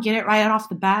if they don't get it right off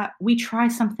the bat, we try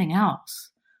something else.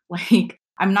 Like,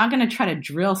 I'm not going to try to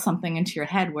drill something into your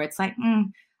head where it's like,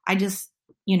 I just,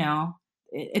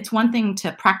 it's one thing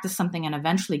to practice something and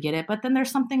eventually get it. But then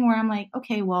there's something where I'm like,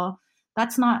 okay, well,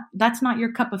 that's not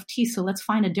your cup of tea. So let's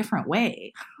find a different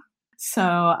way. So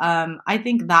I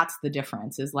think that's the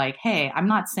difference, is like, hey, I'm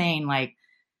not saying like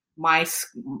my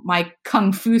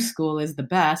Kung Fu school is the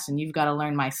best and you've got to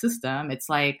learn my system. It's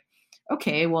like,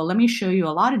 okay, well, let me show you a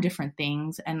lot of different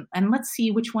things and let's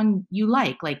see which one you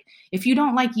like. Like if you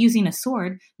don't like using a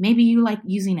sword, maybe you like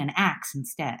using an axe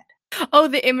instead. Oh,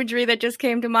 the imagery that just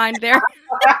came to mind there.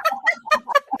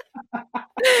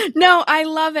 No, I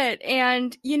love it.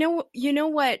 And you know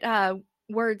what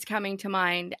words coming to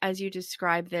mind as you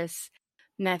describe this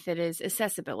method is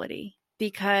accessibility.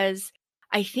 Because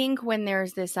I think when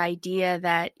there's this idea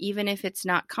that even if it's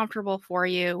not comfortable for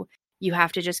you, you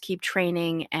have to just keep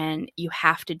training and you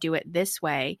have to do it this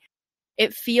way,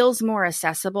 it feels more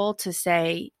accessible to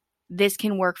say, this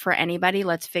can work for anybody.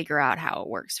 Let's figure out how it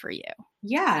works for you.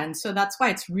 Yeah, and so that's why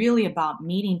it's really about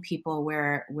meeting people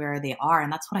where they are,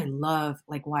 and that's what I love.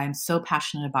 Like why I'm so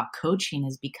passionate about coaching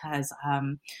is because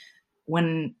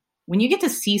when you get to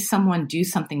see someone do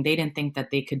something they didn't think that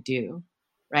they could do,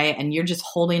 right? And you're just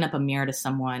holding up a mirror to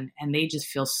someone, and they just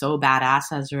feel so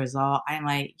badass as a result. I'm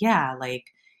like, yeah, like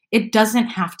it doesn't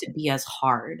have to be as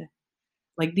hard.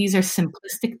 Like these are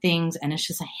simplistic things, and it's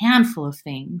just a handful of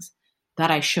things that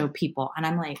I show people. And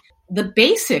I'm like, the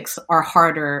basics are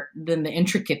harder than the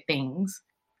intricate things,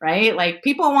 right? Like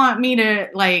people want me to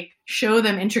like show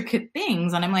them intricate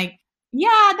things. And I'm like, yeah,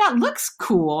 that looks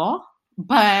cool,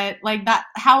 but like that,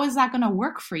 how is that going to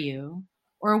work for you?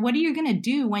 Or what are you going to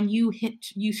do when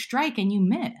you strike and you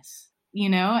miss, you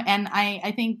know? And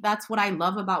I think that's what I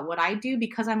love about what I do,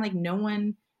 because I'm like, no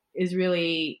one is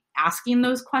really asking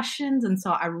those questions. And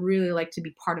so I really like to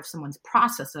be part of someone's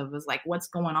process of is like, what's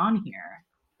going on here?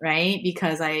 Right.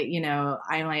 Because I'm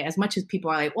like, as much as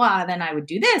people are like, well, then I would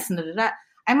do this and da.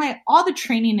 I'm like, all the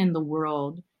training in the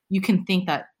world, you can think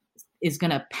that is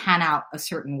going to pan out a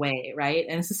certain way. Right.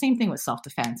 And it's the same thing with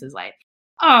self-defense is like,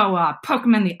 oh, well, I'll poke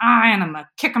him in the eye and I'm going to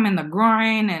kick him in the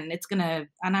groin and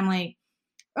and I'm like,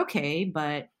 okay,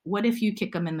 but what if you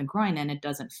kick him in the groin and it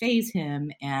doesn't faze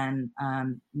him and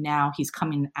now he's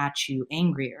coming at you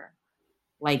angrier?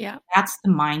 Like That's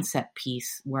the mindset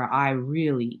piece where I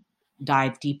really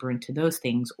dive deeper into those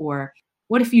things. Or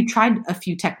what if you tried a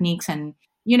few techniques and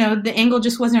the angle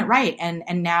just wasn't right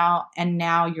and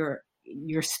now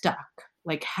you're stuck?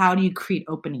 Like how do you create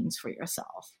openings for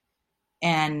yourself?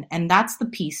 And that's the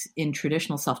piece in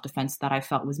traditional self-defense that I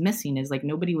felt was missing, is like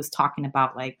nobody was talking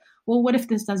about like, well, what if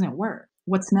this doesn't work?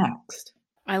 What's next?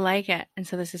 I like it. And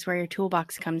so this is where your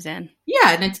toolbox comes in.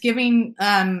 Yeah. And it's giving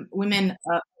women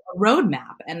a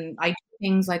roadmap. And I do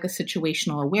things like a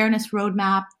situational awareness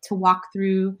roadmap to walk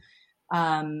through,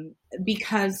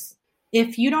 because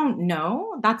if you don't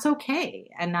know, that's okay.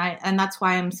 And that's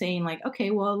why I'm saying like,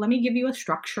 okay, well, let me give you a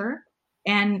structure,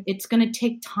 and it's going to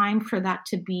take time for that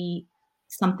to be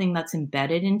something that's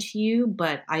embedded into you.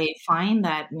 But I find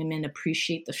that women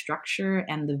appreciate the structure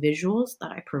and the visuals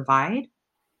that I provide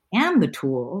and the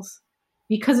tools,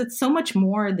 because it's so much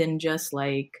more than just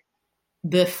like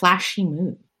the flashy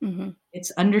move. Mm-hmm.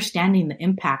 It's understanding the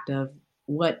impact of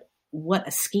what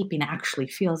escaping actually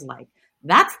feels like.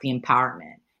 That's the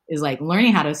empowerment, is like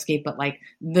learning how to escape, but like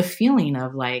the feeling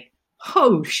of like,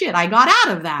 oh shit, I got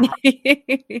out of that.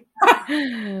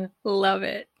 Love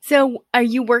it. So are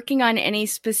you working on any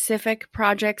specific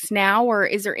projects now, or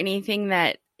is there anything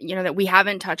that, that we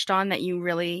haven't touched on that you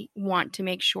really want to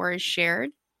make sure is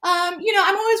shared?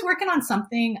 I'm always working on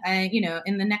something.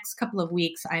 In the next couple of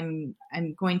weeks, I'm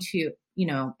going to,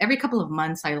 every couple of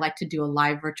months, I like to do a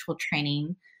live virtual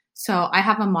training. So I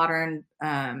have a modern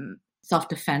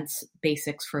self-defense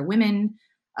basics for women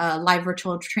live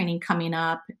virtual training coming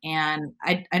up. And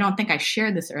I don't think I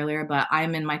shared this earlier, but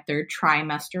I'm in my third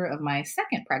trimester of my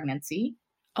second pregnancy.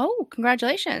 Oh,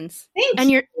 congratulations. Thank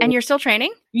you. And you're still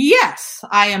training? Yes,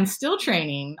 I am still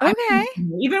training. Okay.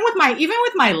 Even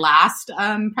with my last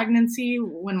pregnancy,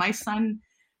 when my son,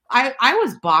 I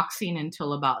was boxing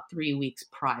until about 3 weeks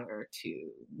prior to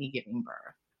me giving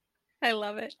birth. I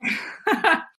love it.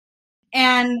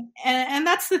 And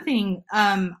that's the thing.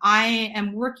 I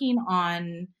am working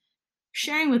on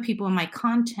sharing with people in my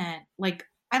content. Like,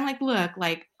 I'm like, look,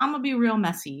 like, I'm gonna be real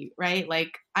messy, right?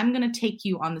 Like, I'm gonna take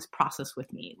you on this process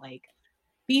with me. Like,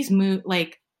 these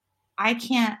I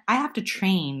have to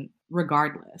train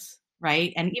regardless,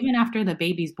 right? And even after the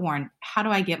baby's born, how do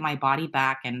I get my body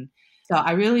back? And so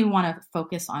I really want to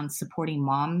focus on supporting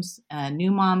moms,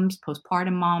 new moms,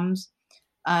 postpartum moms,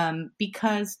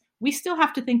 because we still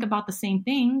have to think about the same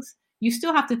things. You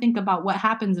still have to think about what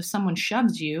happens if someone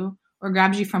shoves you or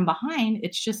grabs you from behind.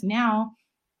 It's just now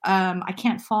I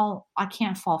can't fall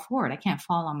forward. I can't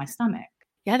fall on my stomach.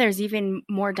 Yeah, there's even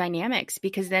more dynamics,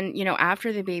 because then,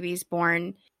 after the baby's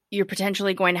born, you're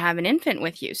potentially going to have an infant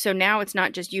with you. So now it's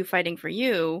not just you fighting for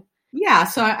you. Yeah,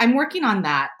 so I'm working on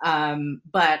that.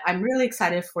 But I'm really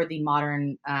excited for the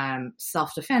modern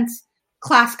self-defense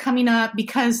class coming up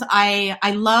because I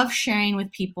love sharing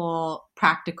with people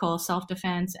practical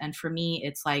self-defense. And for me,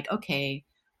 it's like, okay,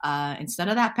 instead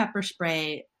of that pepper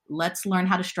spray, let's learn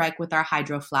how to strike with our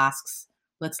hydro flasks.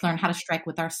 Let's learn how to strike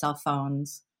with our cell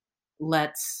phones.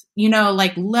 Let's,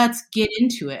 like, let's get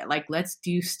into it. Like, let's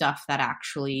do stuff that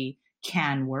actually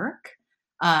can work,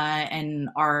 and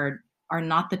are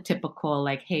not the typical,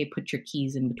 like, hey, put your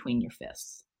keys in between your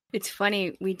fists. It's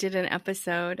funny. We did an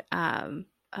episode,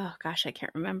 oh gosh, I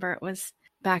can't remember. It was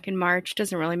back in March.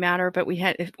 Doesn't really matter, but we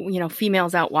had,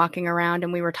 females out walking around,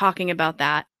 and we were talking about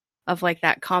that, of like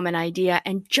that common idea.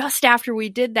 And just after we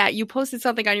did that, you posted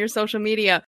something on your social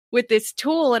media with this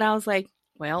tool. And I was like,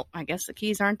 well, I guess the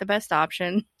keys aren't the best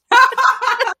option.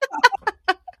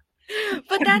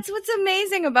 But that's what's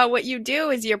amazing about what you do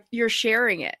is you're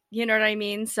sharing it. You know what I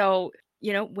mean? So,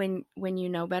 when you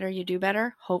know better, you do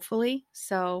better, hopefully.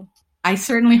 So I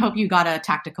certainly hope you got a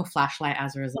tactical flashlight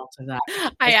as a result of that.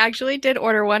 I actually did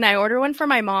order one. I ordered one for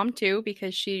my mom too,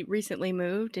 because she recently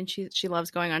moved and she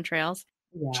loves going on trails.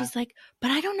 Yeah. She's like,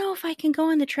 but I don't know if I can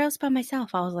go on the trails by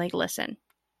myself. I was like, listen,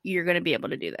 you're going to be able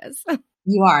to do this.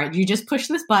 You are. You just push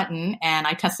this button, and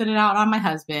I tested it out on my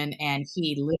husband, and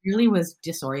he literally was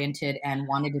disoriented and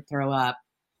wanted to throw up.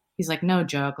 He's like, no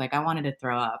joke. Like, I wanted to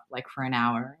throw up like for an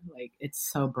hour. Like, it's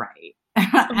so bright.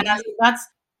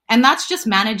 And that's just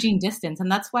managing distance.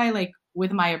 And that's why, like,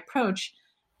 with my approach,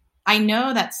 I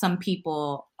know that some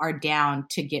people are down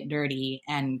to get dirty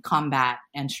and combat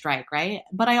and strike, right?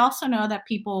 But I also know that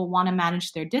people want to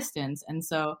manage their distance. And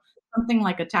so something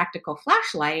like a tactical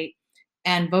flashlight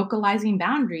and vocalizing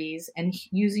boundaries and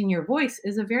using your voice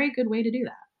is a very good way to do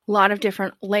that. A lot of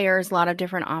different layers, a lot of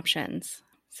different options.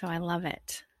 So I love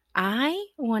it. I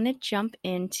want to jump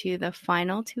into the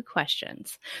final two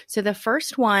questions. So the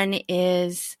first one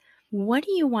is, what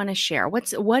do you want to share?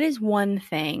 What is one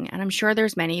thing, and I'm sure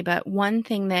there's many, but one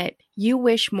thing that you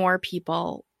wish more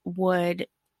people would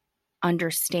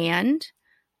understand,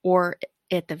 or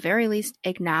at the very least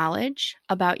acknowledge,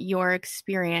 about your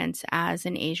experience as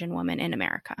an Asian woman in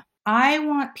America? I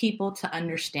want people to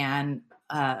understand,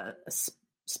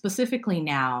 specifically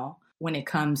now when it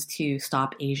comes to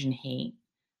Stop Asian Hate,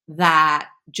 that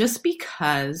just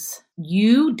because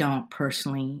you don't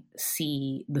personally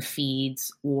see the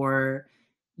feeds or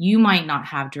you might not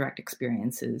have direct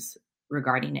experiences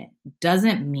regarding it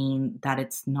doesn't mean that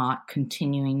it's not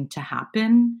continuing to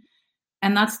happen.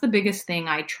 And that's the biggest thing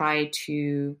I try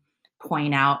to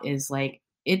point out is, like,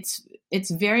 it's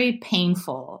very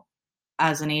painful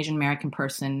as an Asian American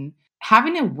person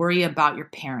having to worry about your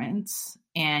parents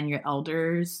and your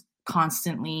elders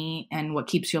constantly and what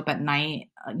keeps you up at night.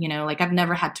 Like, I've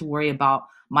never had to worry about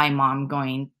my mom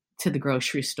going to the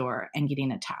grocery store and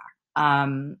getting attacked.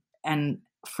 And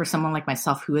for someone like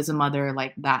myself who is a mother,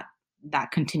 like that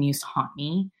continues to haunt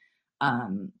me.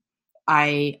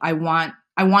 I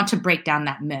want to break down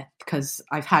that myth, because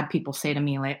I've had people say to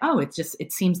me, like, oh, it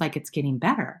seems like it's getting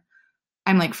better.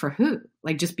 I'm like, for who?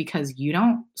 Like, just because you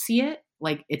don't see it?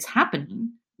 Like, it's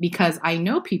happening because I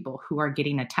know people who are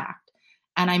getting attacked.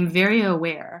 And I'm very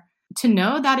aware to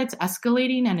know that it's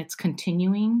escalating and it's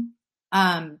continuing,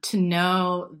 to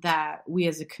know that we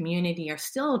as a community are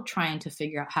still trying to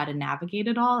figure out how to navigate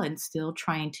it all and still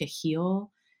trying to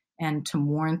heal and to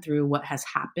mourn through what has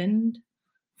happened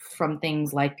from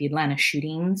things like the Atlanta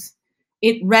shootings.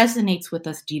 It resonates with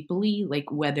us deeply,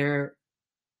 like whether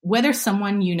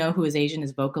someone who is Asian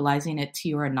is vocalizing it to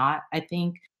you or not. I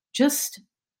think just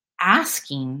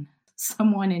asking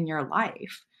someone in your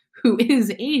life who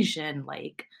is Asian,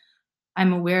 like,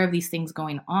 I'm aware of these things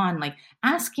going on, like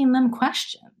asking them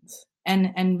questions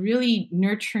and really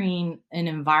nurturing an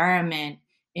environment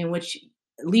in which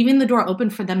leaving the door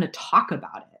open for them to talk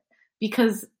about it.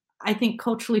 Because I think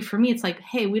culturally for me, it's like,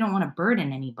 hey, we don't want to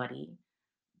burden anybody,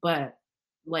 but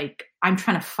like, I'm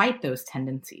trying to fight those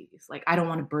tendencies. Like, I don't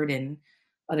want to burden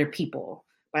other people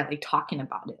by like talking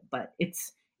about it, but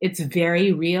it's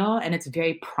very real and it's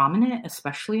very prominent,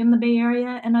 especially in the Bay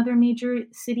Area and other major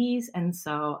cities. And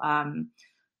so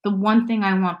the one thing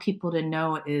I want people to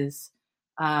know is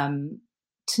to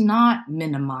not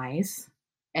minimize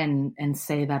and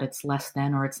say that it's less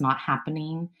than or it's not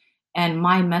happening. And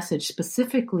my message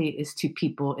specifically is to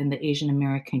people in the Asian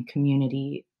American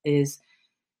community is,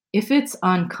 if it's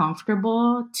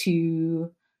uncomfortable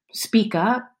to speak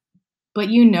up, but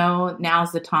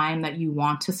now's the time that you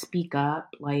want to speak up,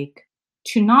 like,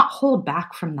 to not hold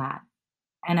back from that.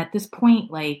 And at this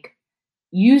point, like,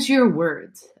 use your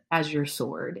words as your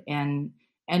sword and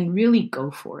really go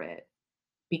for it.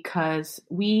 Because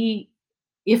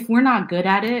if we're not good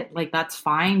at it, like, that's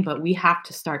fine, but we have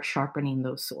to start sharpening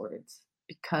those swords,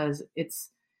 because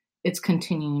it's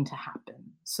continuing to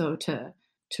happen. So to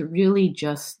really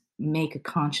just make a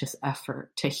conscious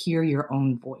effort to hear your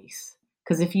own voice.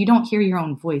 Because if you don't hear your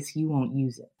own voice, you won't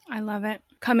use it. I love it.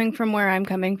 Coming from where I'm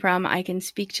coming from, I can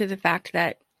speak to the fact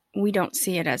that we don't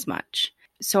see it as much.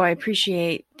 So I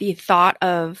appreciate the thought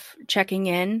of checking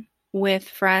in with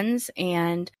friends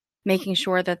and making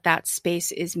sure that that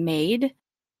space is made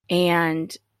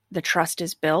and the trust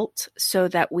is built so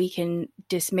that we can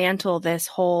dismantle this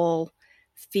whole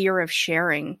fear of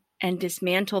sharing and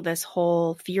dismantle this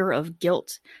whole fear of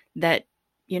guilt that,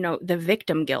 the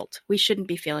victim guilt. We shouldn't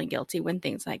be feeling guilty when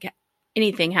things like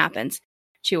anything happens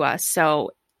to us.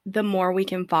 So the more we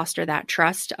can foster that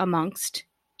trust amongst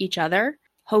each other,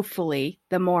 hopefully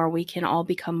the more we can all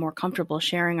become more comfortable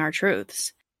sharing our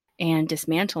truths and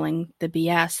dismantling the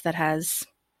BS that has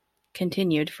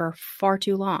continued for far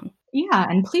too long. Yeah.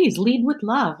 And please lead with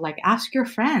love. Like, ask your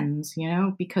friends,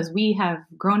 because we have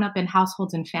grown up in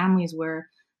households and families where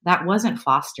that wasn't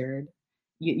fostered.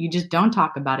 You just don't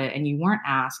talk about it and you weren't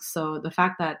asked. So the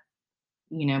fact that,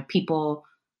 people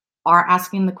are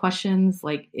asking the questions,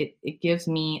 like it gives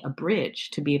me a bridge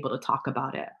to be able to talk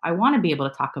about it. I want to be able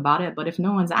to talk about it, but if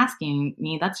no one's asking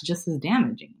me, that's just as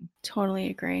damaging. Totally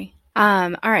agree.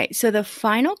 All right. So the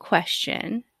final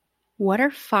question, what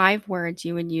are 5 words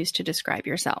you would use to describe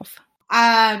yourself?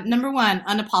 Number 1,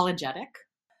 unapologetic.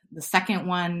 The second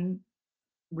one,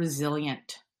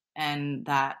 resilient. And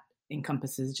that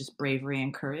encompasses just bravery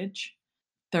and courage.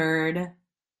 Third,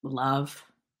 love.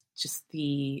 Just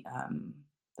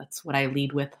that's what I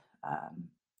lead with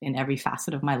in every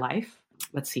facet of my life.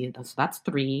 Let's see, that's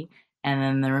 3. And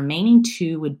then the remaining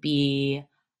 2 would be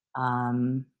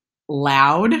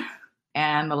loud.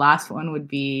 And the last one would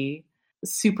be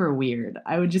super weird.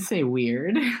 I would just say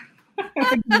weird.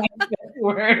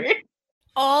 Word.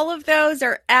 All of those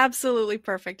are absolutely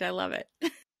perfect. I love it.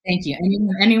 Thank you.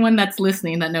 Anyone that's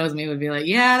listening that knows me would be like,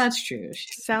 yeah, that's true.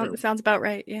 Sounds about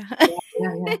right. Yeah.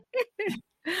 Yeah.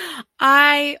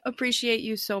 I appreciate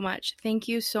you so much. Thank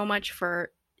you so much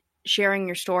for sharing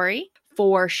your story,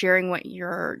 for sharing what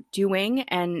you're doing,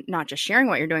 and not just sharing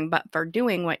what you're doing, but for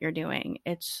doing what you're doing.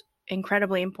 It's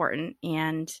incredibly important,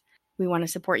 and we want to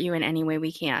support you in any way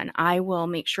we can. I will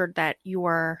make sure that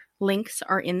your links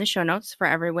are in the show notes for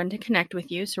everyone to connect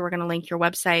with you. So we're going to link your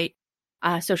website,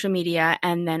 social media,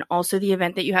 and then also the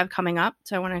event that you have coming up.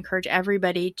 So I want to encourage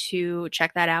everybody to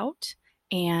check that out.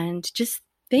 And just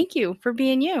thank you for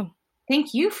being you.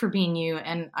 Thank you for being you.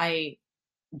 And I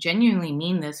genuinely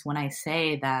mean this when I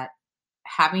say that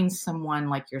having someone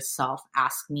like yourself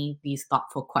ask me these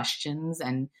thoughtful questions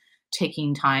and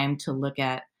taking time to look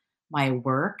at my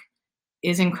work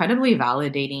is incredibly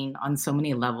validating on so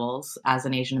many levels as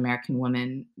an Asian American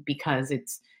woman, because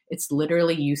it's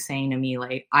literally you saying to me,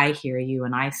 like, I hear you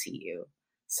and I see you.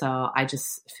 So I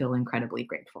just feel incredibly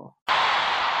grateful.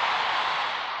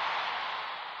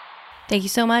 Thank you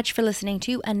so much for listening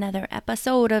to another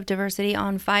episode of Diversity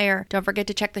on Fire. Don't forget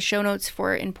to check the show notes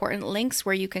for important links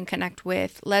where you can connect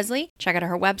with Leslie, check out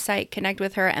her website, connect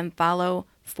with her, and follow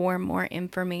for more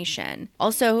information.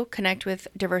 Also, connect with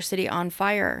Diversity on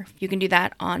Fire. You can do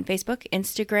that on Facebook,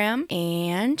 Instagram,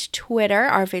 and Twitter.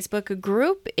 Our Facebook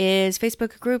group is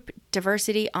Facebook group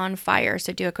Diversity on Fire.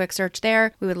 So do a quick search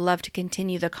there. We would love to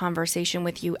continue the conversation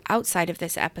with you outside of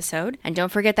this episode. And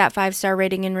don't forget that 5-star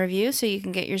rating and review so you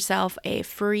can get yourself a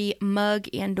free mug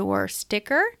and/or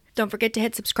sticker. Don't forget to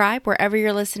hit subscribe wherever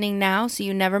you're listening now so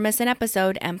you never miss an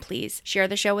episode, and please share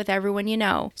the show with everyone you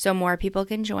know so more people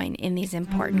can join in these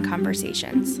important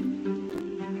conversations.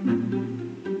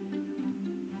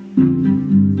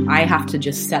 I have to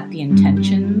just set the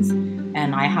intentions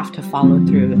and I have to follow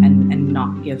through and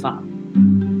not give up.